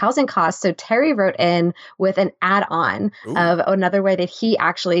some of his housing costs. So Terry wrote in with an add-on of another way that he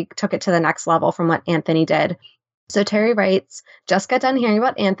actually took it to the next level from what Anthony did. So Terry writes, just got done hearing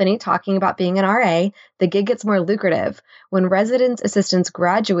about Anthony talking about being an RA. The gig gets more lucrative. When residence assistants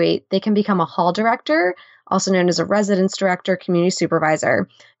graduate, they can become a hall director, also known as a residence director, community supervisor.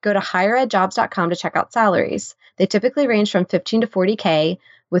 Go to higheredjobs.com to check out salaries. They typically range from 15 to 40K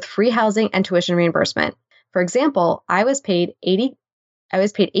with free housing and tuition reimbursement. For example, I was paid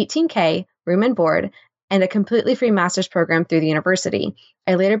 18K, room and board, and a completely free master's program through the university.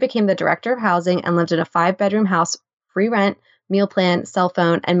 I later became the director of housing and lived in a 5-bedroom house, free rent, meal plan, cell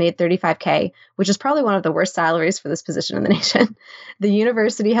phone, and made $35K, which is probably one of the worst salaries for this position in the nation. The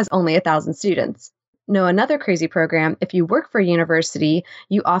university has only 1,000 students. Know another crazy program? If you work for a university,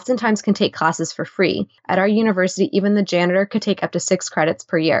 you oftentimes can take classes for free. At our university, even the janitor could take up to 6 credits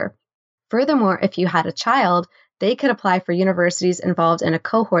per year. Furthermore, if you had a child, they could apply for universities involved in a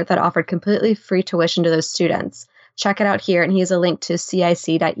cohort that offered completely free tuition to those students. Check it out here, and he has a link to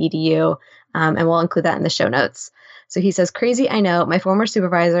cic.edu, and we'll include that in the show notes. So he says, crazy, I know. My former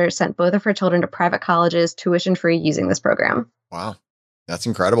supervisor sent both of her children to private colleges tuition-free using this program. Wow. That's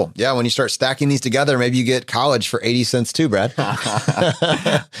incredible. Yeah, when you start stacking these together, maybe you get college for 80 cents too, Brad.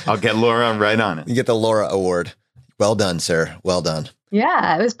 I'll get Laura right on it. You get the Laura Award. Well done, sir. Well done.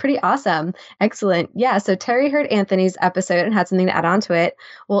 Yeah, it was pretty awesome. Excellent. Yeah, so Terry heard Anthony's episode and had something to add on to it.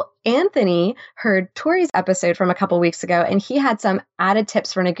 Well, Anthony heard Tori's episode from a couple weeks ago, and he had some added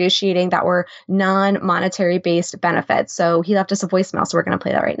tips for negotiating that were non-monetary based benefits. So he left us a voicemail, so we're going to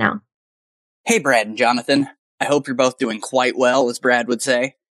play that right now. Hey, Brad and Jonathan. I hope you're both doing quite well, as Brad would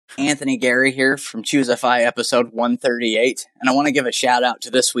say. Anthony Gary here from Choose FI episode 138, and I want to give a shout out to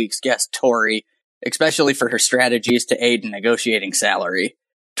this week's guest, Tori, especially for her strategies to aid in negotiating salary.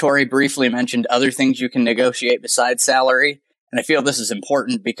 Tori briefly mentioned other things you can negotiate besides salary, and I feel this is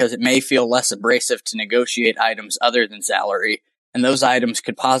important because it may feel less abrasive to negotiate items other than salary, and those items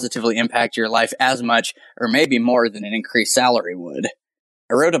could positively impact your life as much or maybe more than an increased salary would.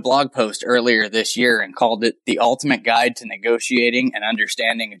 I wrote a blog post earlier this year and called it The Ultimate Guide to Negotiating and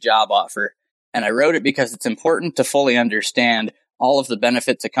Understanding a Job Offer. And I wrote it because it's important to fully understand all of the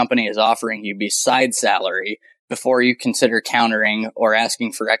benefits a company is offering you besides salary before you consider countering or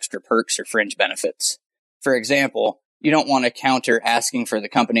asking for extra perks or fringe benefits. For example, you don't want to counter asking for the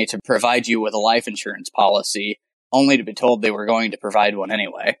company to provide you with a life insurance policy only to be told they were going to provide one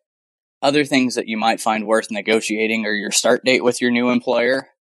anyway. Other things that you might find worth negotiating are your start date with your new employer,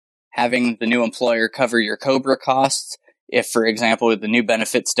 having the new employer cover your COBRA costs if, for example, the new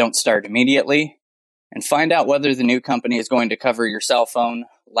benefits don't start immediately, and find out whether the new company is going to cover your cell phone,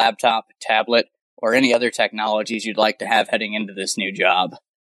 laptop, tablet, or any other technologies you'd like to have heading into this new job.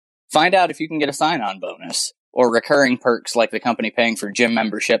 Find out if you can get a sign-on bonus, or recurring perks like the company paying for gym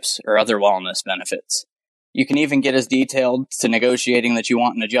memberships or other wellness benefits. You can even get as detailed to negotiating that you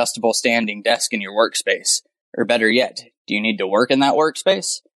want an adjustable standing desk in your workspace. Or better yet, do you need to work in that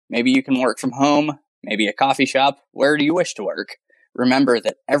workspace? Maybe you can work from home, maybe a coffee shop. Where do you wish to work? Remember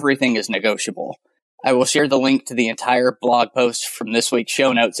that everything is negotiable. I will share the link to the entire blog post from this week's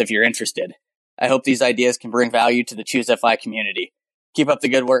show notes if you're interested. I hope these ideas can bring value to the Choose FI community. Keep up the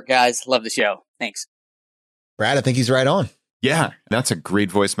good work, guys. Love the show. Thanks. Brad, I think he's right on. Yeah, that's a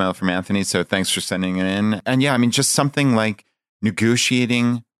great voicemail from Anthony. So thanks for sending it in. And yeah, I mean, just something like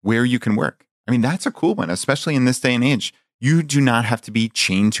negotiating where you can work. I mean, that's a cool one, especially in this day and age. You do not have to be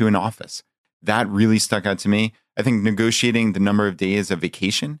chained to an office. That really stuck out to me. I think negotiating the number of days of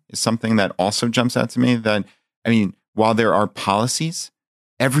vacation is something that also jumps out to me. That, I mean, while there are policies,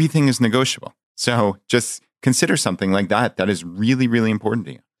 everything is negotiable. So just consider something like that. That is really, really important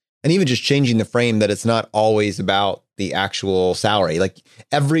to you. And even just changing the frame that it's not always about the actual salary. Like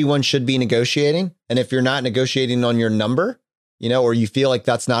everyone should be negotiating. And if you're not negotiating on your number, or you feel like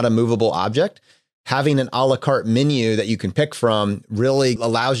that's not a movable object, having an a la carte menu that you can pick from really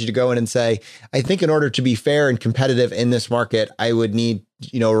allows you to go in and say, I think in order to be fair and competitive in this market, I would need,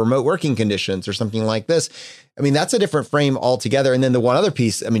 remote working conditions or something like this. I mean, that's a different frame altogether. And then the one other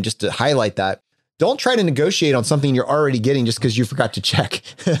piece, I mean, just to highlight that, don't try to negotiate on something you're already getting just because you forgot to check.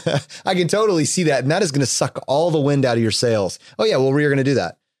 I can totally see that. And that is going to suck all the wind out of your sails. Oh, yeah. Well, we're going to do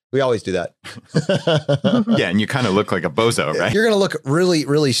that. We always do that. Yeah. And you kind of look like a bozo, right? You're going to look really,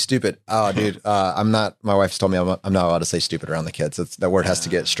 really stupid. Oh, dude. I'm not. My wife's told me I'm not allowed to say stupid around the kids. That word has to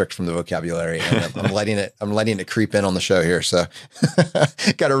get strict from the vocabulary. And I'm letting it creep in on the show here. So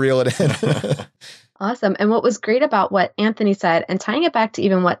got to reel it in. Awesome. And what was great about what Anthony said, and tying it back to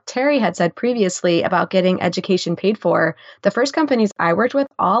even what Terry had said previously about getting education paid for, the first companies I worked with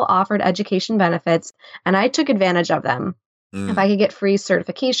all offered education benefits, and I took advantage of them. If I could get free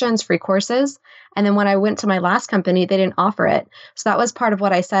certifications, free courses. And then when I went to my last company, they didn't offer it. So that was part of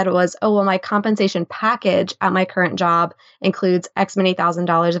what I said was, oh, well, my compensation package at my current job includes X many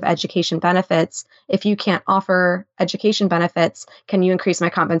 $1,000s of education benefits. If you can't offer education benefits, can you increase my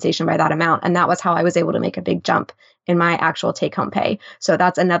compensation by that amount? And that was how I was able to make a big jump in my actual take-home pay. So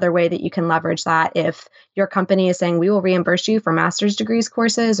that's another way that you can leverage that. If your company is saying, we will reimburse you for master's degrees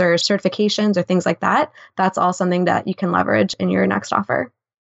courses or certifications or things like that, that's all something that you can leverage in your next offer.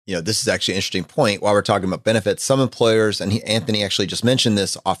 This is actually an interesting point while we're talking about benefits. Some employers, and Anthony actually just mentioned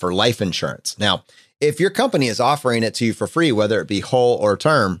this, offer life insurance. Now, if your company is offering it to you for free, whether it be whole or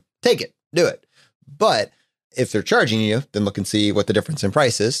term, take it, do it. But if they're charging you, then look and see what the difference in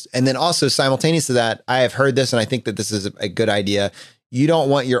price is. And then also simultaneous to that, I have heard this, and I think that this is a good idea. You don't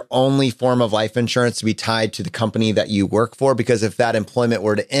want your only form of life insurance to be tied to the company that you work for, because if that employment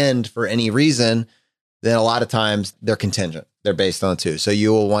were to end for any reason, then a lot of times they're contingent. They're based on two. So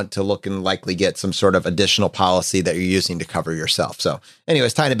you will want to look and likely get some sort of additional policy that you're using to cover yourself. So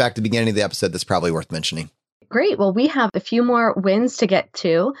anyways, tying it back to the beginning of the episode, that's probably worth mentioning. Great. Well, we have a few more wins to get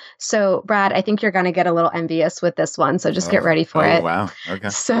to. So, Brad, I think you're going to get a little envious with this one. So just get ready for it. Wow. Okay.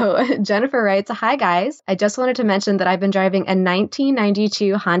 So Jennifer writes, "Hi guys. I just wanted to mention that I've been driving a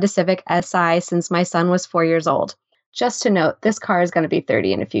 1992 Honda Civic Si since my son was 4 years old. Just to note, this car is going to be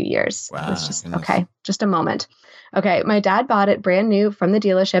 30 in a few years." Wow. It's just, okay, just a moment. Okay, my dad bought it brand new from the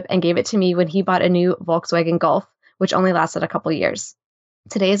dealership and gave it to me when he bought a new Volkswagen Golf, which only lasted a couple years.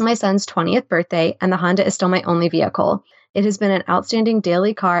 Today is my son's 20th birthday, and the Honda is still my only vehicle. It has been an outstanding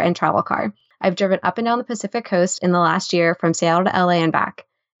daily car and travel car. I've driven up and down the Pacific Coast in the last year from Seattle to LA and back.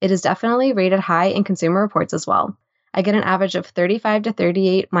 It is definitely rated high in Consumer Reports as well. I get an average of 35 to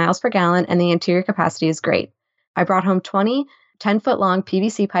 38 miles per gallon, and the interior capacity is great. I brought home 20 10-foot-long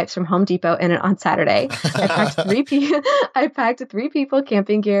PVC pipes from Home Depot in it on Saturday. I packed three people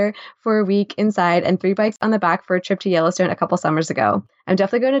camping gear for a week inside and 3 bikes on the back for a trip to Yellowstone a couple summers ago. I'm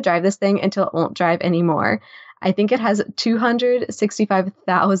definitely going to drive this thing until it won't drive anymore. I think it has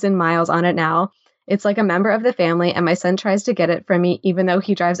 265,000 miles on it now. It's like a member of the family, and my son tries to get it from me even though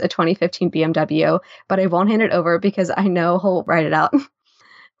he drives a 2015 BMW, but I won't hand it over because I know he'll ride it out.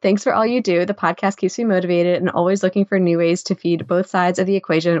 Thanks for all you do. The podcast keeps me motivated and always looking for new ways to feed both sides of the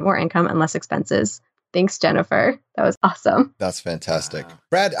equation, more income and less expenses. Thanks, Jennifer. That was awesome. That's fantastic.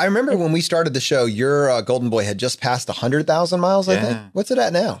 Brad, I remember when we started the show, your Golden Boy had just passed 100,000 miles, I think. What's it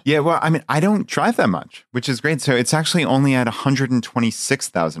at now? Yeah, well, I mean, I don't drive that much, which is great. So it's actually only at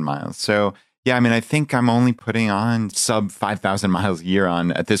 126,000 miles. So yeah, I mean, I think I'm only putting on sub 5,000 miles a year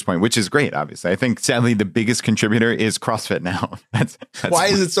on at this point, which is great, obviously. I think, sadly, the biggest contributor is CrossFit now. That's why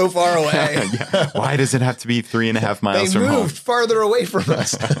is it so far away? Yeah. Why does it have to be 3.5 miles from home? They moved farther away from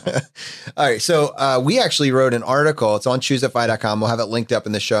us. All right. So we actually wrote an article. It's on choosefi.com. We'll have it linked up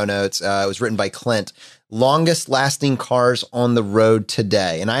in the show notes. It was written by Clint. Longest lasting cars on the road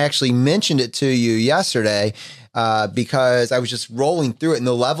today. And I actually mentioned it to you yesterday because I was just rolling through it, and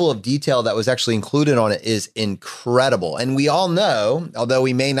the level of detail that was actually included on it is incredible. And we all know, although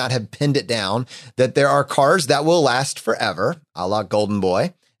we may not have pinned it down, that there are cars that will last forever, a la Golden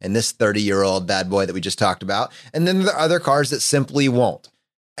Boy and this 30-year-old bad boy that we just talked about. And then there are other cars that simply won't.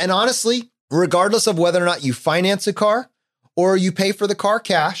 And honestly, regardless of whether or not you finance a car or you pay for the car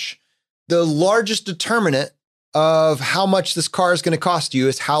cash, the largest determinant of how much this car is going to cost you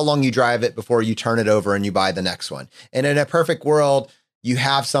is how long you drive it before you turn it over and you buy the next one. And in a perfect world, you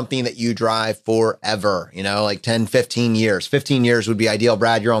have something that you drive forever, you know, like 10, 15 years. 15 years would be ideal.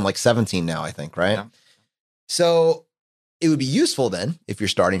 Brad, you're on like 17 now, I think, right? Yeah. So it would be useful then, if you're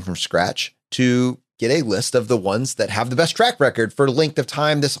starting from scratch, to get a list of the ones that have the best track record for length of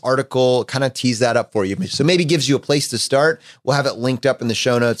time. This article kind of tees that up for you. So maybe gives you a place to start. We'll have it linked up in the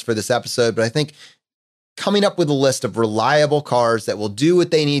show notes for this episode. But I think coming up with a list of reliable cars that will do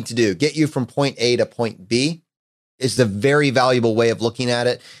what they need to do, get you from point A to point B, is a very valuable way of looking at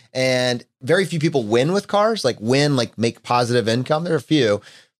it. And very few people win with cars, like make positive income. There are a few,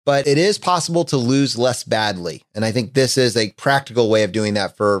 but it is possible to lose less badly. And I think this is a practical way of doing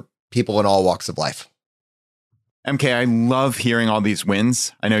that for people in all walks of life. MK, I love hearing all these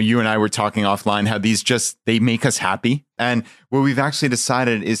wins. I know you and I were talking offline how these they make us happy. And what we've actually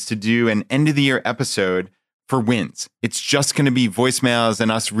decided is to do an end of the year episode for wins. It's just going to be voicemails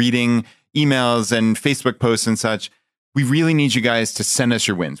and us reading emails and Facebook posts and such. We really need you guys to send us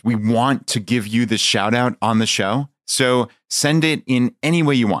your wins. We want to give you the shout out on the show. So send it in any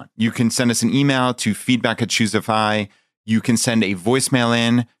way you want. You can send us an email to feedback@choosefi. You can send a voicemail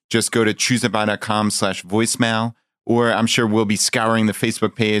in. Just go to choosefi.com/voicemail, or I'm sure we'll be scouring the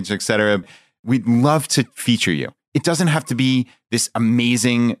Facebook page, etc. We'd love to feature you. It doesn't have to be this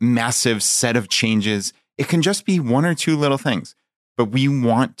amazing, massive set of changes. It can just be one or two little things, but we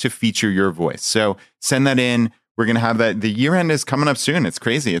want to feature your voice. So send that in. We're going to have that. The year end is coming up soon. It's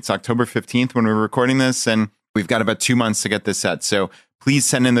crazy. It's October 15th when we're recording this, and we've got about 2 months to get this set. So please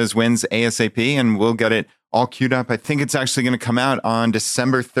send in those wins ASAP, and we'll get it all queued up. I think it's actually going to come out on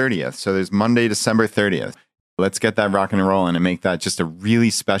December 30th. So there's Monday, December 30th. Let's get that rocking and rolling and make that just a really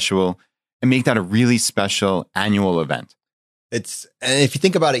special annual event. And if you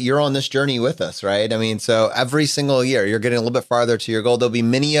think about it, you're on this journey with us, right? I mean, so every single year you're getting a little bit farther to your goal. There'll be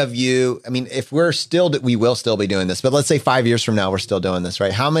many of you. I mean, if we will still be doing this, but let's say 5 years from now, we're still doing this,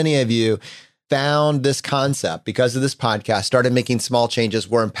 right? How many of you found this concept because of this podcast, started making small changes,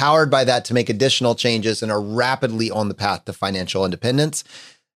 were empowered by that to make additional changes, and are rapidly on the path to financial independence?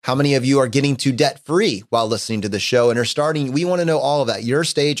 How many of you are getting to debt free while listening to the show and are starting? We want to know all of that. Your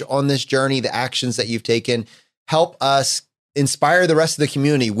stage on this journey, the actions that you've taken, help us inspire the rest of the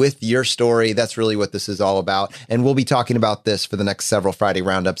community with your story. That's really what this is all about. And we'll be talking about this for the next several Friday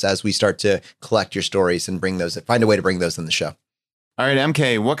roundups as we start to collect your stories and find a way to bring those in the show. All right,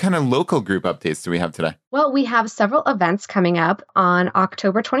 MK, what kind of local group updates do we have today? Well, we have several events coming up. On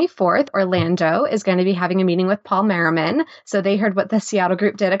October 24th, Orlando is going to be having a meeting with Paul Merriman. So they heard what the Seattle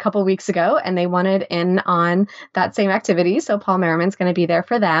group did a couple weeks ago, and they wanted in on that same activity. So Paul Merriman's going to be there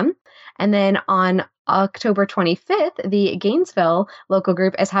for them. And then on October 25th, the Gainesville local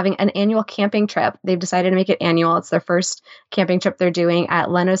group is having an annual camping trip. They've decided to make it annual. It's their first camping trip they're doing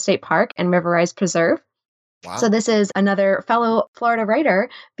at Leno State Park and Riverrise Preserve. Wow. So this is another fellow Florida writer.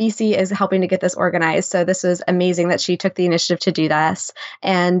 BC is helping to get this organized. So this was amazing that she took the initiative to do this.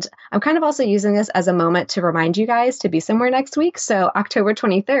 And I'm kind of also using this as a moment to remind you guys to be somewhere next week. So October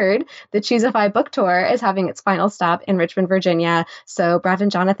 23rd, the Choose a Fi book tour is having its final stop in Richmond, Virginia. So Brad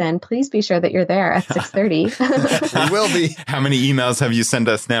and Jonathan, please be sure that you're there at 6:30. We will be. How many emails have you sent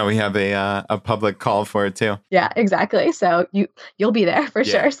us now? We have a public call for it too. Yeah, exactly. So you'll be there for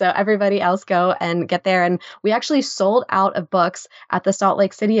sure. So everybody else go and get there. And we actually sold out of books at the Salt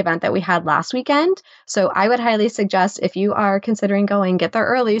Lake City event that we had last weekend. So I would highly suggest if you are considering going, get there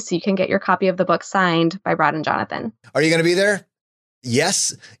early so you can get your copy of the book signed by Brad and Jonathan. Are you going to be there?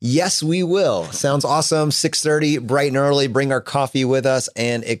 Yes, we will. Sounds awesome. 6:30, bright and early. Bring our coffee with us,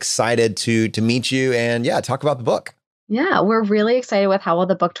 and excited to meet you and talk about the book. Yeah, we're really excited with how well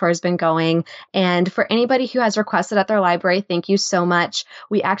the book tour has been going. And for anybody who has requested at their library, thank you so much.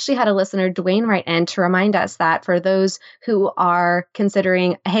 We actually had a listener, Dwayne, write in to remind us that for those who are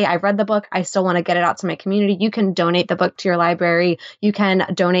considering, hey, I read the book, I still want to get it out to my community, you can donate the book to your library. You can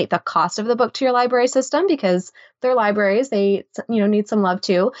donate the cost of the book to your library system because their libraries, they need some love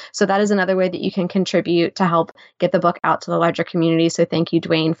too. So that is another way that you can contribute to help get the book out to the larger community. So thank you,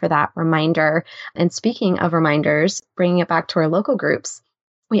 Dwayne, for that reminder. And speaking of reminders, bringing it back to our local groups,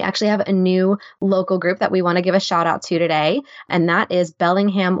 we actually have a new local group that we want to give a shout out to today, and that is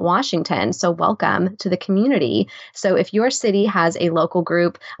Bellingham, Washington. So welcome to the community. So if your city has a local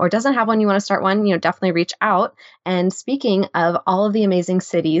group or doesn't have one, you want to start one, definitely reach out. And speaking of all of the amazing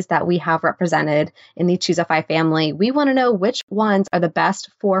cities that we have represented in the Choose a Fi family, we want to know which ones are the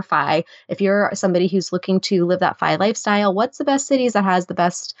best for Fi. If you're somebody who's looking to live that Fi lifestyle, what's the best cities that has the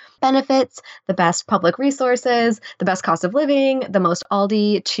best benefits, the best public resources, the best cost of living, the most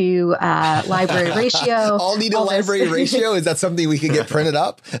Aldi to library ratio. Aldi to library ratio? Is that something we could get printed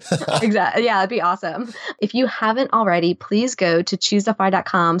up? Exactly. Yeah, that'd be awesome. If you haven't already, please go to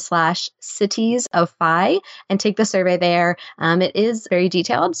chooseafi.com/cities-of-fi and take the survey there. It is very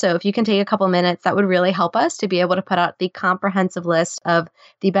detailed. So if you can take a couple minutes, that would really help us to be able to put out the comprehensive list of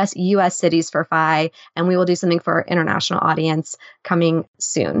the best U.S. cities for Fi. And we will do something for our international audience coming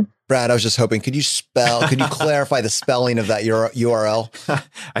soon. Brad, I was just hoping, could you clarify the spelling of that URL?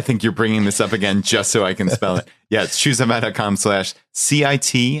 I think you're bringing this up again just so I can spell it. Yeah, it's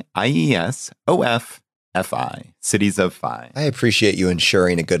chooseafi.com/CITIESOFFI, Cities of Fi. I appreciate you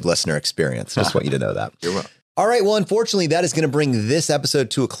ensuring a good listener experience. Just want you to know that. You're welcome. All right. Well, unfortunately, that is going to bring this episode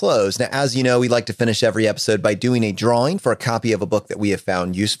to a close. Now, as you know, we like to finish every episode by doing a drawing for a copy of a book that we have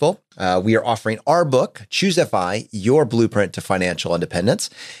found useful. We are offering our book, Choose a Fi, Your Blueprint to Financial Independence.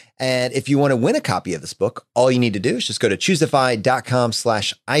 And if you want to win a copy of this book, all you need to do is just go to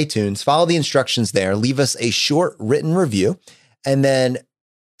chooseafi.com/iTunes, follow the instructions there, leave us a short written review, and then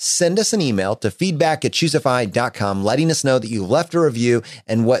send us an email to feedback@chooseafi.com, letting us know that you left a review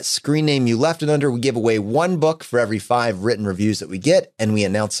and what screen name you left it under. We give away one book for every 5 written reviews that we get, and we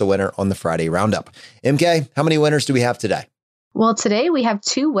announce the winner on the Friday roundup. MK, how many winners do we have today? Well, today we have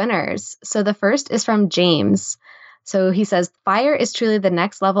 2 winners. So the first is from James. So he says, FIRE is truly the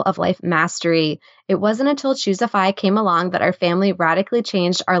next level of life mastery. It wasn't until Choose a Fi came along that our family radically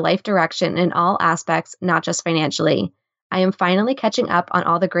changed our life direction in all aspects, not just financially. I am finally catching up on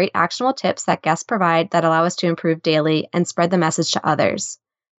all the great actionable tips that guests provide that allow us to improve daily and spread the message to others.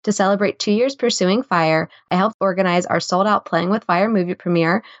 To celebrate 2 years pursuing FIRE, I helped organize our sold-out Playing with FIRE movie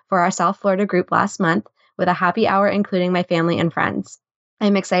premiere for our South Florida group last month with a happy hour including my family and friends. I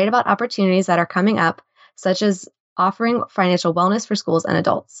am excited about opportunities that are coming up, such as offering financial wellness for schools and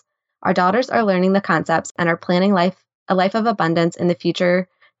adults. Our daughters are learning the concepts and are planning a life of abundance in the future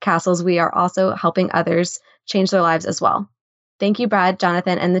castles. We are also helping others change their lives as well. Thank you, Brad,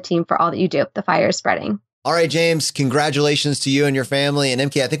 Jonathan, and the team for all that you do. The FIRE is spreading. All right, James, congratulations to you and your family. And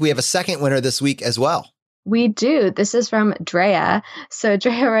MK, I think we have a second winner this week as well. We do. This is from Drea. So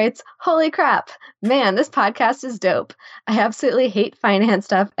Drea writes, holy crap, man, this podcast is dope. I absolutely hate finance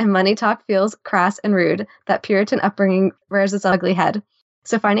stuff and money talk feels crass and rude. That Puritan upbringing rears its ugly head.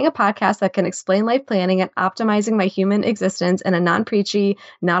 So finding a podcast that can explain life planning and optimizing my human existence in a non-preachy,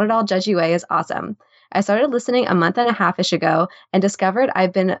 not at all judgy way is awesome. I started listening a month and a half-ish ago and discovered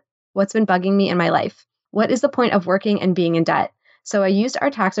what's been bugging me in my life. What is the point of working and being in debt? So I used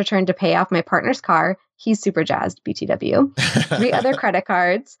our tax return to pay off my partner's car. He's super jazzed, BTW. 3 other credit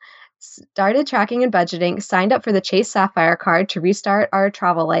cards, started tracking and budgeting, signed up for the Chase Sapphire card to restart our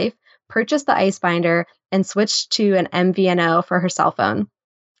travel life, purchased the ice binder, and switched to an MVNO for her cell phone.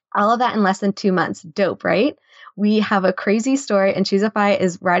 All of that in less than 2 months. Dope, right? We have a crazy story, and Choosify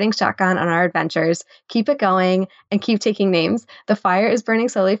is riding shotgun on our adventures. Keep it going and keep taking names. The fire is burning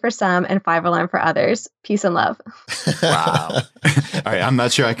slowly for some and 5-alarm for others. Peace and love. Wow. All right. I'm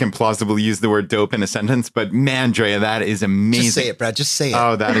not sure I can plausibly use the word dope in a sentence, but man, Drea, that is amazing. Just say it, Brad. Just say it.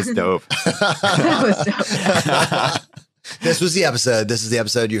 Oh, that is dope. That was dope. This was the episode. This is the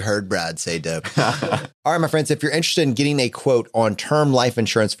episode you heard Brad say dope. All right, my friends, if you're interested in getting a quote on term life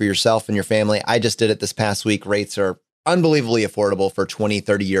insurance for yourself and your family, I just did it this past week. Rates are unbelievably affordable for 20,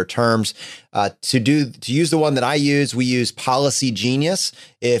 30-year terms. To use the one that I use, we use Policy Genius.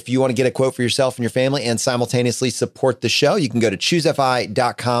 If you want to get a quote for yourself and your family and simultaneously support the show, you can go to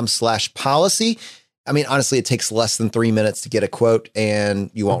choosefi.com/policy. I mean, honestly, it takes less than 3 minutes to get a quote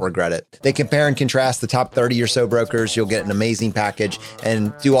and you won't regret it. They compare and contrast the top 30 or so brokers. You'll get an amazing package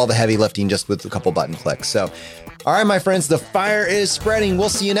and do all the heavy lifting just with a couple button clicks. So, all right, my friends, the fire is spreading. We'll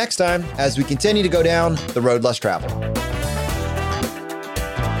see you next time as we continue to go down the road less traveled.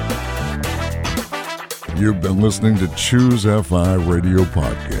 You've been listening to Choose FI Radio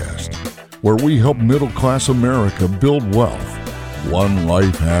Podcast, where we help middle-class America build wealth, one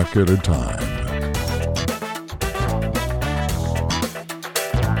life hack at a time.